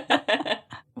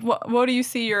 What do you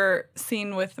see your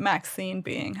scene with Maxine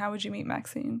being? How would you meet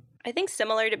Maxine? I think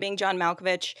similar to Being John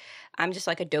Malkovich, I'm just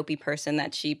like a dopey person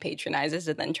that she patronizes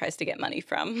and then tries to get money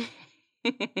from.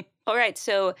 All right,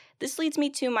 so this leads me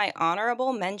to my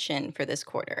honorable mention for this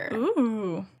quarter.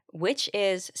 Ooh. Which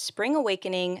is Spring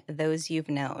Awakening, Those You've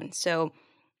Known. So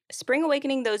Spring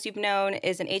Awakening, Those You've Known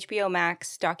is an HBO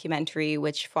Max documentary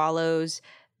which follows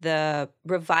the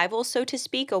revival, so to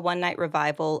speak, a one-night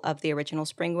revival of the original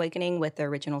Spring Awakening with the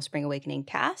original Spring Awakening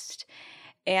cast.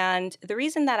 And the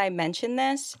reason that I mention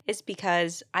this is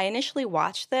because I initially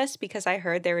watched this because I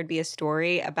heard there would be a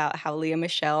story about how Lea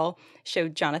Michele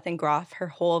showed Jonathan Groff her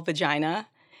whole vagina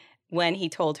when he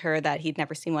told her that he'd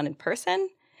never seen one in person.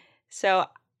 So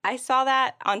I saw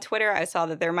that on Twitter. I saw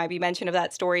that there might be mention of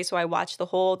that story. So I watched the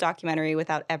whole documentary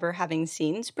without ever having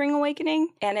seen Spring Awakening.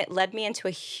 And it led me into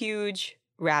a huge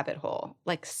rabbit hole,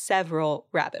 like several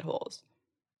rabbit holes.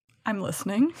 I'm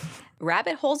listening.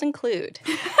 Rabbit holes include...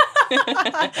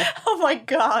 Oh my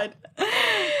God.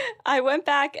 I went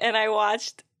back and I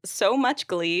watched so much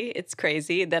Glee. It's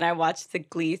crazy. Then I watched the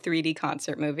Glee 3D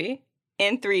concert movie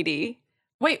in 3D.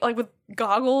 Wait, like with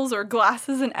goggles or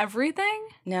glasses and everything?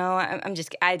 No,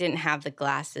 I didn't have the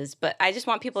glasses, but I just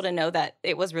want people to know that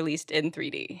it was released in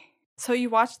 3D. So you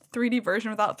watched the 3D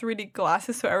version without 3D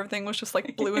glasses, so everything was just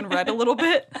like blue and red a little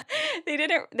bit?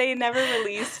 They never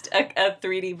released a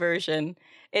 3D version.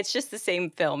 It's just the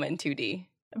same film in 2D.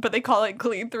 But they call it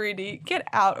Glee 3D. Get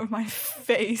out of my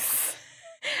face.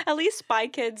 At least Spy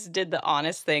Kids did the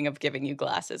honest thing of giving you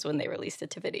glasses when they released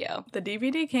it to video. The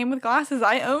DVD came with glasses.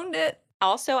 I owned it.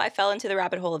 Also, I fell into the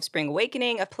rabbit hole of Spring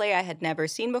Awakening, a play I had never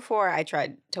seen before. I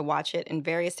tried to watch it in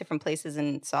various different places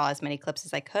and saw as many clips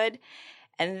as I could.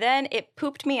 And then it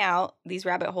pooped me out. These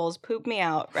rabbit holes pooped me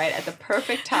out right at the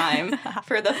perfect time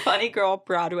for the Funny Girl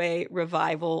Broadway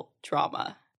revival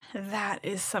drama. That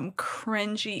is some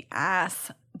cringy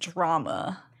ass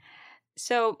drama.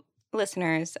 So,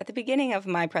 listeners, at the beginning of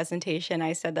my presentation,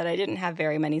 I said that I didn't have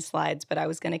very many slides, but I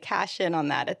was going to cash in on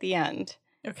that at the end.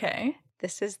 Okay.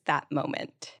 This is that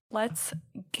moment. Let's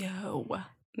go.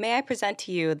 May I present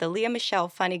to you the Lea Michele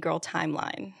Funny Girl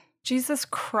timeline? Jesus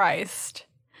Christ.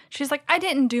 She's like, I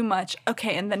didn't do much.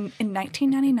 Okay, and then in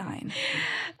 1999.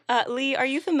 Lee, are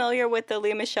you familiar with the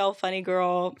Lea Michele Funny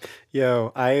Girl?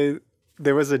 Yo,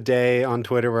 there was a day on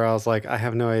Twitter where I was like, I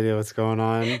have no idea what's going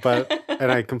on,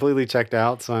 and I completely checked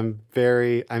out. So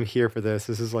I'm here for this.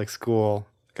 This is like school.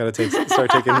 Got to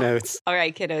start taking notes. All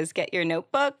right, kiddos, get your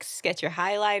notebooks, get your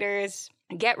highlighters,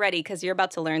 get ready because you're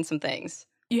about to learn some things.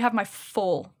 You have my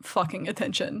full fucking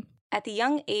attention. At the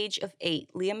young age of 8,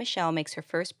 Lea Michele makes her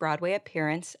first Broadway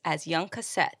appearance as young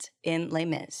Cosette in Les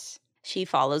Mis. She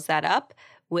follows that up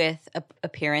with an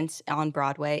appearance on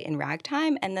Broadway in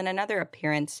Ragtime and then another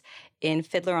appearance in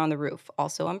Fiddler on the Roof,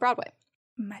 also on Broadway.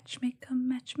 Matchmaker,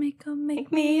 matchmaker,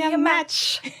 make me a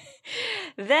match.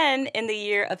 Then, in the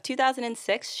year of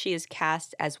 2006, she is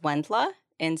cast as Wendla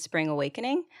in Spring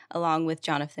Awakening, along with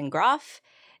Jonathan Groff.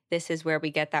 This is where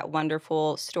we get that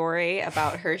wonderful story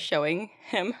about her showing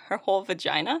him her whole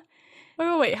vagina.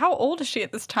 Wait. How old is she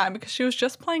at this time? Because she was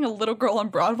just playing a little girl on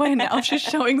Broadway, and now she's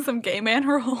showing some gay man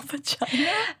her whole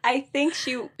vagina? I think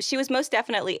she was most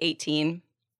definitely 18.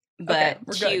 But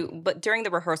okay, but during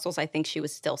the rehearsals, I think she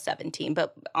was still 17.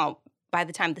 But by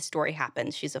the time the story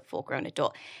happens, she's a full-grown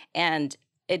adult. And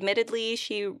admittedly,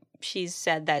 she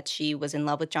said that she was in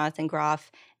love with Jonathan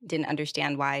Groff, didn't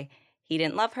understand why he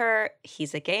didn't love her.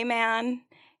 He's a gay man.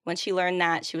 When she learned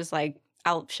that, she was like,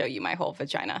 I'll show you my whole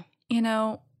vagina. You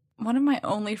know, one of my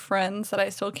only friends that I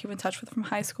still keep in touch with from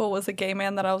high school was a gay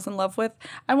man that I was in love with.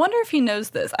 I wonder if he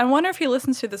knows this. I wonder if he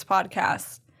listens to this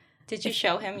podcast. Did you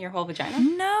show him your whole vagina?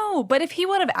 No, but if he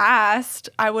would have asked,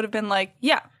 I would have been like,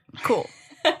 yeah, cool.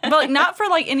 But like not for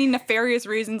like any nefarious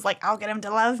reasons, like I'll get him to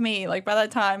love me. Like by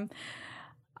that time,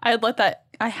 I had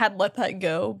let that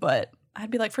go, but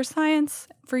I'd be like, for science,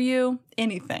 for you,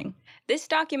 anything. This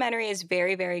documentary is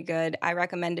very, very good. I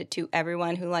recommend it to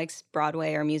everyone who likes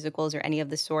Broadway or musicals or any of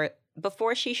the sort.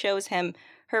 Before she shows him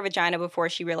her vagina, before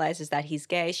she realizes that he's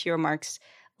gay, she remarks,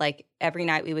 like, every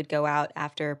night we would go out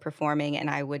after performing and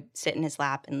I would sit in his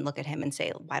lap and look at him and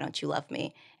say, why don't you love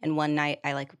me? And one night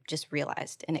I like just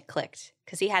realized and it clicked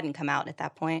because he hadn't come out at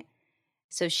that point.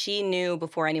 So she knew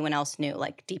before anyone else knew,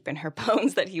 like deep in her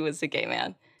bones, that he was a gay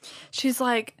man. She's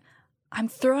like, I'm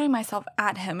throwing myself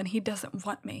at him and he doesn't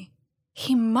want me.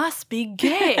 He must be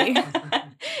gay.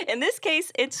 In this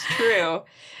case, it's true.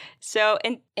 So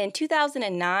in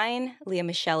 2009, Lea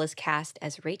Michele is cast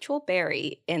as Rachel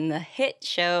Berry in the hit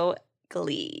show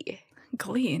Glee.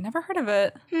 Glee, never heard of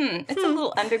it. It's a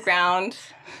little underground.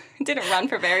 It didn't run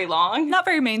for very long. Not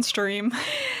very mainstream.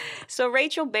 So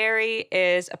Rachel Berry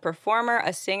is a performer,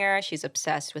 a singer. She's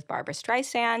obsessed with Barbra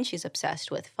Streisand. She's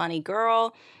obsessed with Funny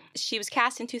Girl. She was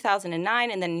cast in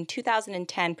 2009 and then in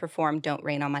 2010 performed Don't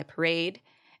Rain on My Parade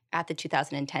at the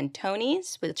 2010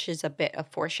 Tonys, which is a bit of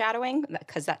foreshadowing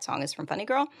because that song is from Funny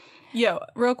Girl. Yo,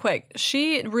 real quick,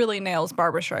 she really nails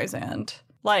Barbra Streisand.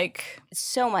 Like,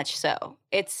 so much so.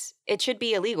 It should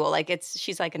be illegal. Like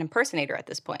she's like an impersonator at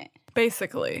this point.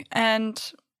 Basically. And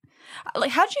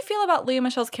like, how did you feel about Lea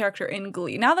Michele's character in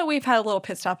Glee? Now that we've had a little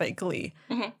pit stop at Glee.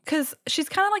 Because she's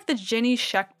kind of like the Jenny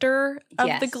Schechter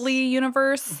of the Glee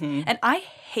universe. And I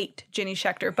hate Jenny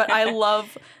Schechter, but I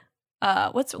love,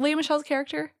 what's Lea Michele's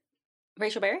character?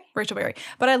 Rachel Berry? Rachel Berry.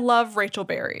 But I love Rachel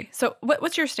Berry. So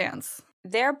what's your stance?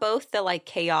 They're both the like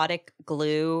chaotic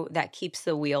glue that keeps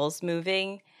the wheels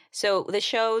moving. So the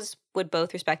shows would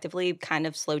both respectively kind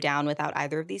of slow down without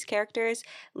either of these characters.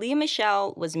 Lea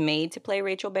Michele was made to play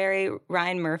Rachel Berry.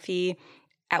 Ryan Murphy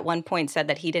at one point said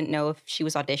that he didn't know if she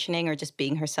was auditioning or just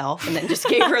being herself, and then just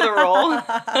gave her the role.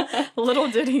 Little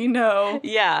did he know.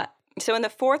 Yeah. So in the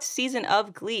 4th season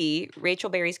of Glee, Rachel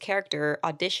Berry's character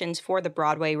auditions for the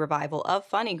Broadway revival of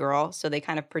Funny Girl, so they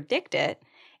kind of predict it,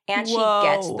 and she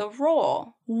gets the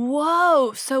role.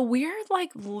 Whoa. So we're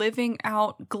like living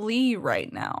out Glee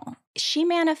right now. She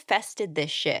manifested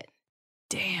this shit.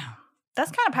 Damn.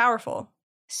 That's kind of powerful.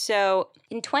 So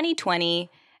in 2020,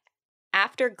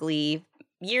 after Glee,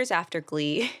 years after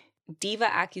Glee,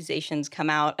 diva accusations come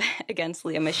out against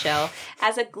Lea Michele.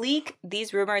 As a Gleek,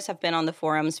 these rumors have been on the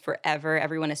forums forever.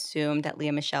 Everyone assumed that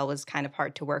Lea Michele was kind of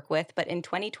hard to work with. But in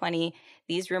 2020,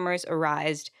 these rumors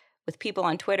arose with people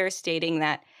on Twitter stating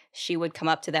that she would come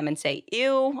up to them and say,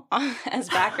 ew, as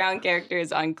background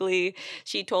characters on Glee.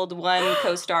 She told one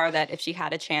co-star that if she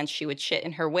had a chance, she would shit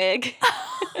in her wig.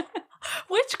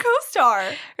 Which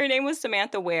co-star? Her name was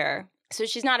Samantha Ware. So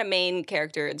she's not a main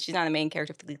character. She's not a main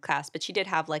character of the Glee cast, but she did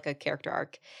have like a character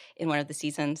arc in one of the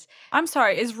seasons. I'm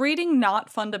sorry, is reading not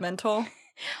fundamental?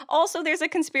 Also, there's a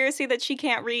conspiracy that she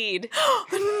can't read.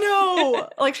 No!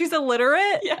 Like she's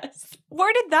illiterate? Yes.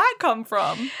 Where did that come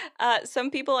from? Some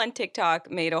people on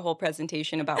TikTok made a whole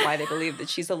presentation about why they believe that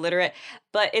she's illiterate,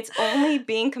 but it's only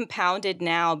being compounded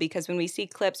now because when we see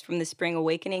clips from the Spring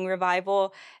Awakening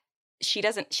revival,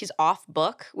 she's off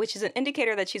book, which is an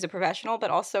indicator that she's a professional, but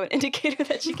also an indicator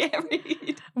that she can't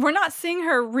read. We're not seeing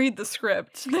her read the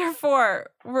script.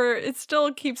 Therefore, it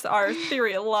still keeps our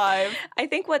theory alive. I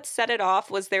think what set it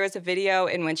off was there was a video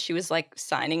in which she was like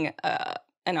signing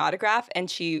an autograph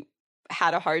and she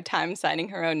had a hard time signing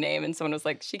her own name. And someone was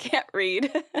like, she can't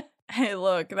read. Hey,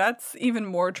 look, that's even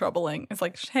more troubling. It's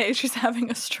like, hey, she's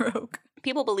having a stroke.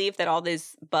 People believe that all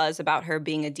this buzz about her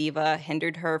being a diva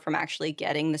hindered her from actually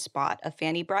getting the spot of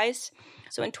Fanny Brice.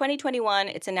 So in 2021,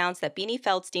 it's announced that Beanie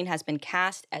Feldstein has been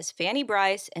cast as Fanny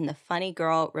Brice in the Funny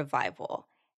Girl revival.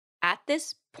 At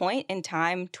this point in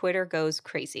time, Twitter goes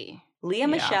crazy. Lea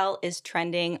Michele is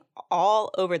trending all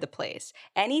over the place.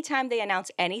 Anytime they announce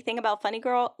anything about Funny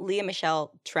Girl, Lea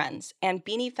Michele trends. And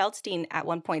Beanie Feldstein at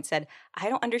one point said, I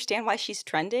don't understand why she's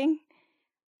trending,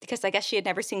 because I guess she had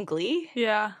never seen Glee.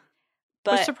 Yeah.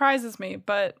 But which surprises me,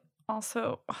 but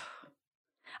also,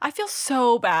 I feel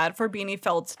so bad for Beanie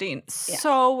Feldstein.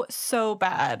 So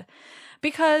bad.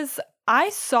 Because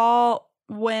I saw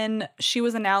when she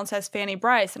was announced as Fanny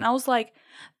Brice, and I was like,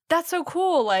 that's so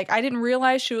cool. Like, I didn't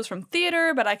realize she was from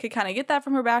theater, but I could kind of get that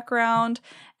from her background.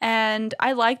 And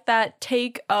I like that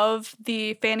take of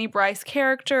the Fanny Brice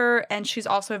character, and she's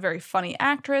also a very funny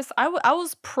actress. I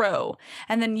was pro.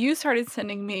 And then you started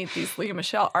sending me these Lea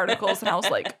Michele articles, and I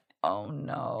was like, oh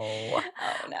no.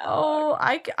 Oh no. Oh,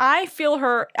 I feel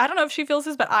her. I don't know if she feels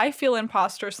this, but I feel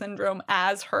imposter syndrome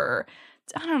as her.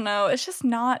 I don't know. It's just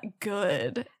not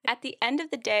good. At the end of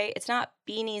the day, it's not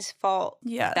Beanie's fault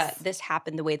that this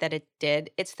happened the way that it did.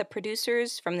 It's the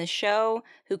producers from the show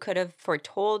who could have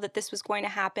foretold that this was going to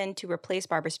happen. To replace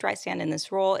Barbra Streisand in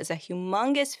this role is a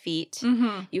humongous feat.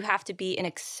 Mm-hmm. You have to be an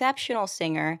exceptional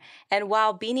singer. And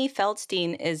while Beanie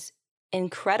Feldstein is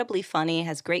incredibly funny,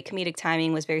 has great comedic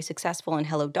timing, was very successful in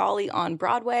Hello Dolly on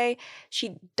Broadway,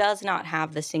 she does not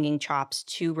have the singing chops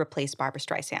to replace Barbra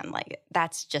Streisand. Like,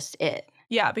 that's just it.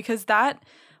 Yeah, because that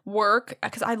work,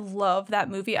 because I love that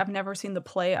movie. I've never seen the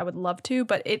play. I would love to,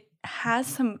 but it has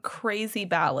some crazy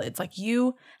ballads. Like,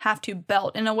 you have to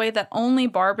belt in a way that only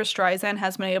Barbra Streisand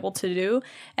has been able to do.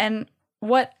 And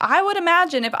what I would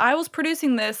imagine if I was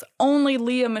producing this, only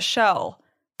Lea Michele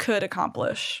could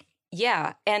accomplish.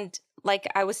 Yeah, and like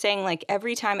I was saying, like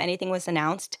every time anything was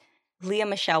announced, Lea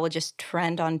Michele would just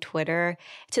trend on Twitter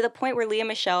to the point where Lea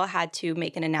Michele had to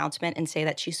make an announcement and say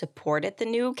that she supported the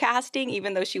new casting,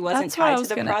 even though she wasn't tied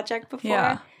to the project before.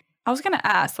 Yeah. I was going to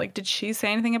ask, like, did she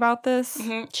say anything about this?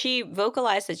 Mm-hmm. She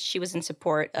vocalized that she was in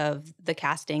support of the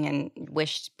casting and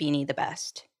wished Beanie the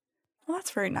best. Well,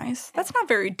 that's very nice. That's not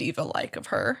very diva-like of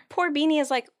her. Poor Beanie is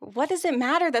like, what does it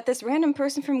matter that this random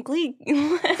person from Glee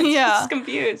is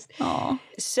confused? Aww.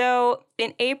 So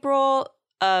in April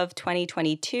of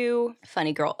 2022,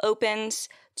 Funny Girl opens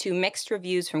to mixed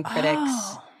reviews from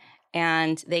critics,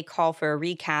 and they call for a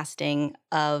recasting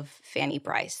of Fanny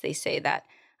Brice. They say that,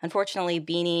 unfortunately,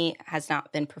 Beanie has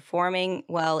not been performing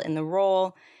well in the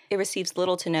role. It receives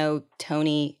little to no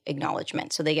Tony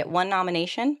acknowledgement. So they get one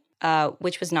nomination,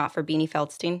 which was not for Beanie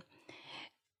Feldstein.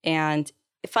 And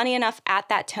funny enough, at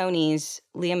that Tony's,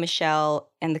 Lea Michele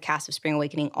and the cast of Spring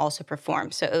Awakening also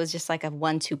performed. So it was just like a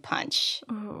 1-2 punch.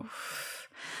 Oof.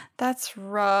 That's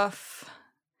rough.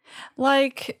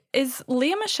 Like, is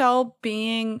Lea Michele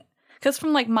being... Because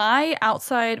from, like, my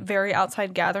very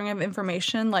outside gathering of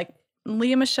information, like,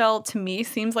 Lea Michele, to me,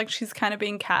 seems like she's kind of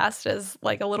being cast as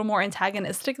like a little more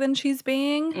antagonistic than she's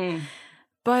being.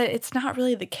 But it's not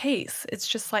really the case. It's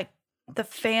just like the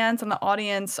fans and the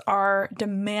audience are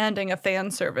demanding a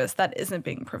fan service that isn't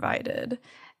being provided.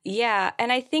 Yeah,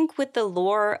 and I think with the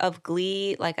lore of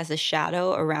Glee, like as a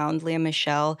shadow around Lea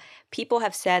Michele, people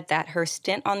have said that her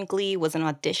stint on Glee was an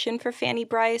audition for Fanny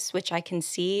Brice, which I can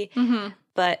see.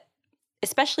 But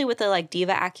especially with the like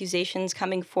diva accusations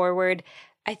coming forward,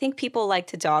 I think people like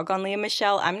to dog on Lea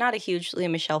Michele. I'm not a huge Lea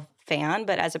Michele fan,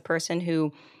 but as a person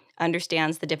who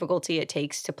understands the difficulty it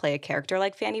takes to play a character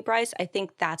like Fanny Brice, I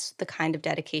think that's the kind of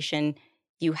dedication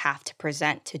you have to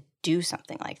present to do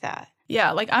something like that.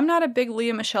 Yeah, like I'm not a big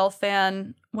Lea Michele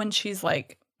fan when she's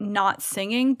like not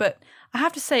singing, but I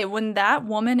have to say when that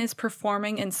woman is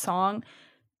performing in song,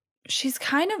 she's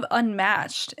kind of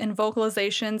unmatched in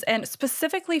vocalizations, and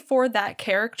specifically for that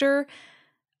character,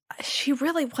 she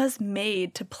really was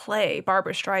made to play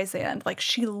Barbra Streisand. Like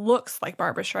she looks like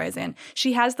Barbra Streisand.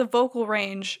 She has the vocal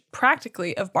range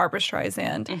practically of Barbra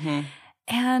Streisand.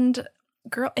 And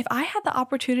girl, if I had the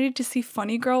opportunity to see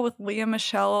Funny Girl with Lea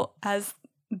Michele as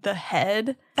the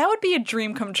head, that would be a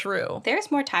dream come true.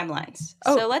 There's more timelines.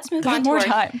 So let's move on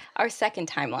to our second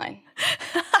timeline.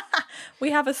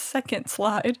 We have a second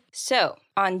slide. So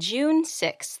on June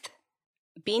 6th,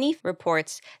 Beanie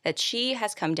reports that she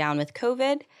has come down with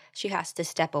COVID. She has to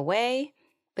step away,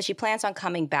 but she plans on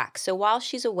coming back. So while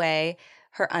she's away,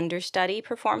 her understudy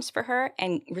performs for her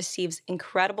and receives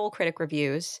incredible critic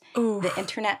reviews. The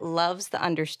internet loves the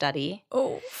understudy.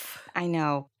 I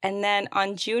know. And then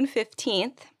on June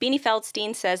 15th, Beanie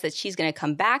Feldstein says that she's going to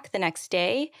come back the next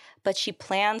day, but she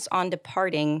plans on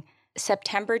departing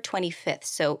September 25th,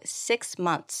 so 6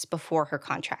 months before her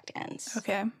contract ends.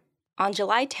 Okay. On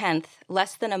July 10th,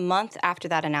 less than a month after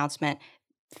that announcement,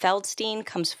 Feldstein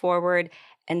comes forward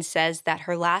and says that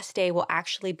her last day will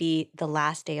actually be the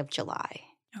last day of July.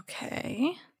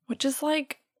 Okay. Which is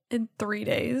like in 3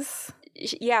 days.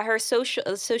 Yeah, her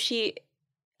social. So she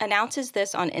announces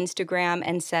this on Instagram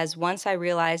and says, once I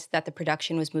realized that the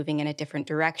production was moving in a different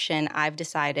direction, I've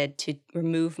decided to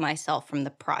remove myself from the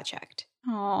project.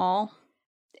 Aww.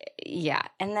 Yeah.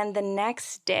 And then the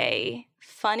next day,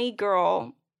 Funny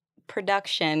Girl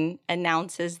production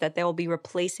announces that they will be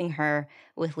replacing her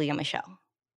with Lea Michele.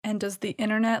 And does the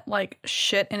internet like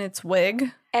shit in its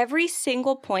wig? Every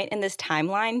single point in this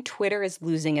timeline, Twitter is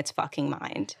losing its fucking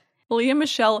mind. Lea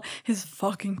Michele is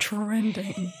fucking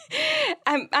trending.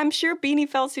 I'm sure Beanie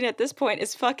Feldstein at this point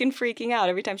is fucking freaking out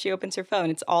every time she opens her phone.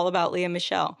 It's all about Lea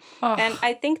Michele. And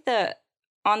I think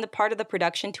on the part of the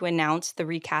production to announce the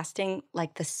recasting,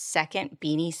 like the second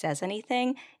Beanie says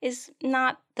anything, is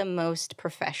not the most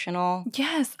professional.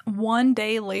 Yes, 1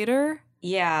 day later.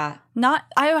 Yeah.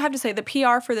 I have to say, the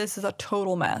PR for this is a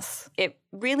total mess. It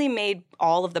really made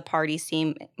all of the parties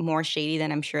seem more shady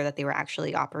than I'm sure that they were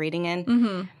actually operating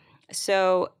in.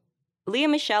 So Lea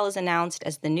Michele is announced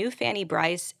as the new Fanny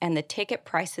Brice, and the ticket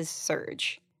prices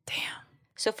surge. Damn.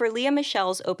 So for Lea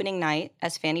Michele's opening night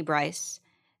as Fanny Brice,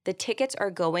 the tickets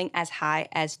are going as high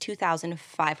as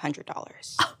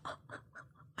 $2,500.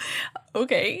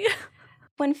 Okay.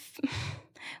 When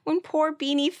poor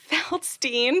Beanie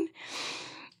Feldstein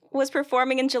was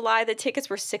performing in July, the tickets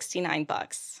were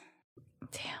 $69.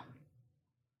 Damn.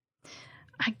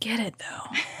 I get it, though.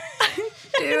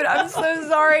 Dude, I'm so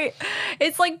sorry.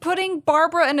 It's like putting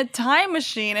Barbara in a time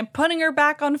machine and putting her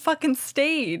back on fucking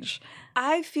stage.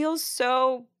 I feel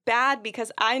so bad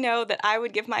because I know that I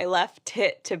would give my left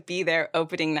tit to be there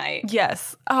opening night.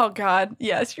 Yes. Oh, God.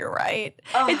 Yes, you're right.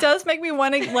 It does make me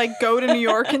want to, like, go to New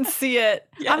York and see it.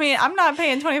 Yes. I mean, I'm not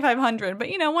paying $2,500, but,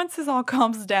 you know, once this all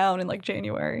calms down in, like,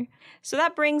 January. So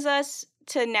that brings us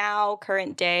to now,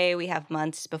 current day. We have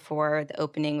months before the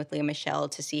opening with Lea Michele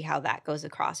to see how that goes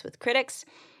across with critics.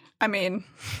 I mean,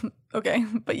 okay,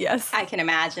 but yes. I can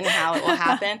imagine how it will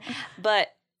happen. But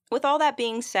with all that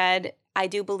being said, I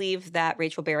do believe that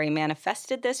Rachel Berry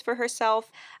manifested this for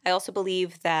herself. I also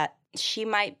believe that she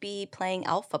might be playing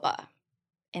Elphaba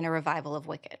in a revival of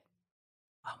Wicked.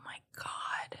 Oh my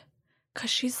God. Because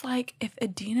she's like, if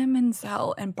Idina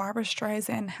Menzel and Barbra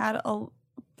Streisand had a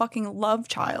fucking love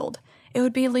child, it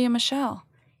would be Lea Michele.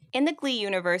 In the Glee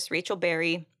universe, Rachel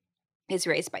Berry is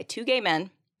raised by 2 gay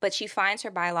men, but she finds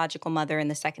her biological mother in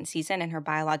the 2nd season, and her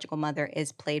biological mother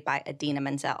is played by Idina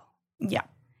Menzel. Yeah.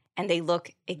 And they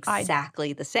look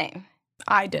exactly the same.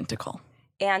 Identical.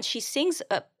 And she sings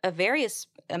a various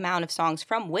amount of songs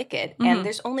from Wicked, and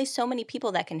there's only so many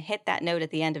people that can hit that note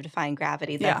at the end of Defying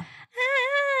Gravity. That,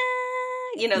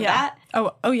 you know that?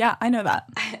 Oh yeah, I know that.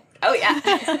 Oh,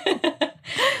 yeah.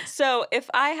 So if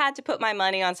I had to put my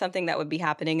money on something that would be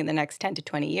happening in the next 10 to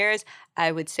 20 years,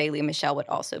 I would say Lea Michele would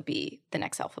also be the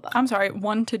next Elphaba. I'm sorry,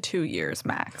 1 to 2 years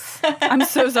max. I'm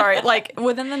so sorry. Like,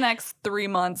 within the next 3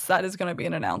 months, that is going to be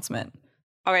an announcement.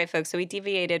 All right, folks. So we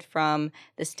deviated from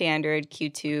the standard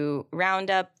Q2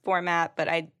 roundup format, but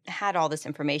I had all this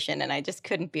information and I just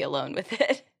couldn't be alone with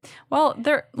it. Well,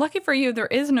 lucky for you, there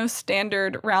is no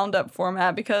standard roundup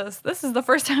format because this is the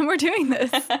first time we're doing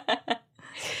this.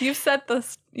 You set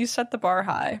the bar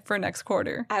high for next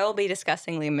quarter. I will be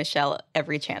discussing Lea Michele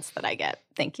every chance that I get.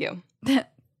 Thank you.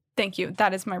 Thank you.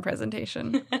 That is my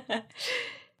presentation.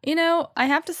 You know, I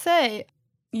have to say,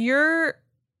 your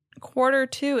quarter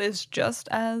 2 is just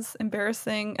as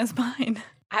embarrassing as mine.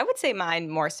 I would say mine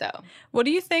more so. What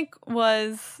do you think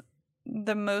was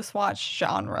the most watched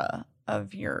genre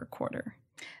of your quarter?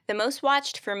 The most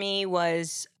watched for me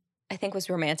was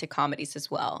romantic comedies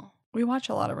as well. We watch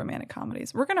a lot of romantic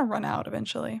comedies. We're going to run out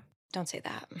eventually. Don't say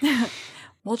that.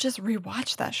 We'll just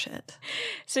rewatch that shit.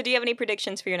 So do you have any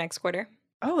predictions for your next quarter?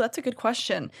 Oh, that's a good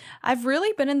question. I've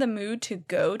really been in the mood to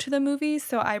go to the movies,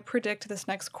 so I predict this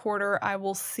next quarter I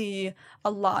will see a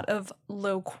lot of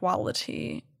low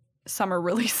quality summer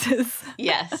releases.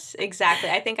 Yes, exactly.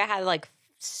 I think I had like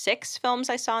 6 films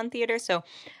I saw in theater, so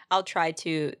I'll try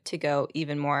to go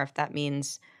even more if that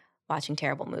means watching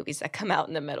terrible movies that come out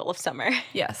in the middle of summer.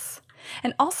 Yes.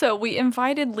 And also, we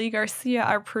invited Lee Garcia,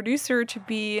 our producer, to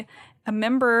be a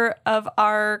member of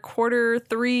our quarter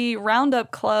 3 roundup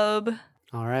club.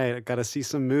 All right, I got to see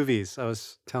some movies. I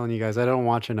was telling you guys I don't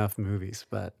watch enough movies,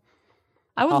 but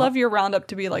I would love your roundup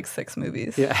to be like 6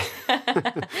 movies. yeah.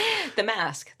 The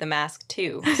Mask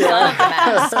 2. Yeah. Love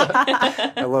The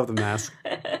Mask. I love The Mask.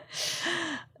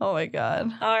 Oh my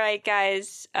God. All right,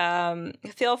 guys.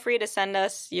 Feel free to send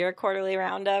us your quarterly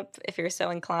roundup if you're so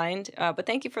inclined. But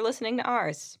thank you for listening to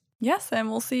ours. Yes, and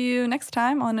we'll see you next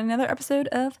time on another episode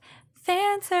of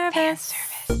Fan Service.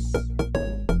 Fan Service.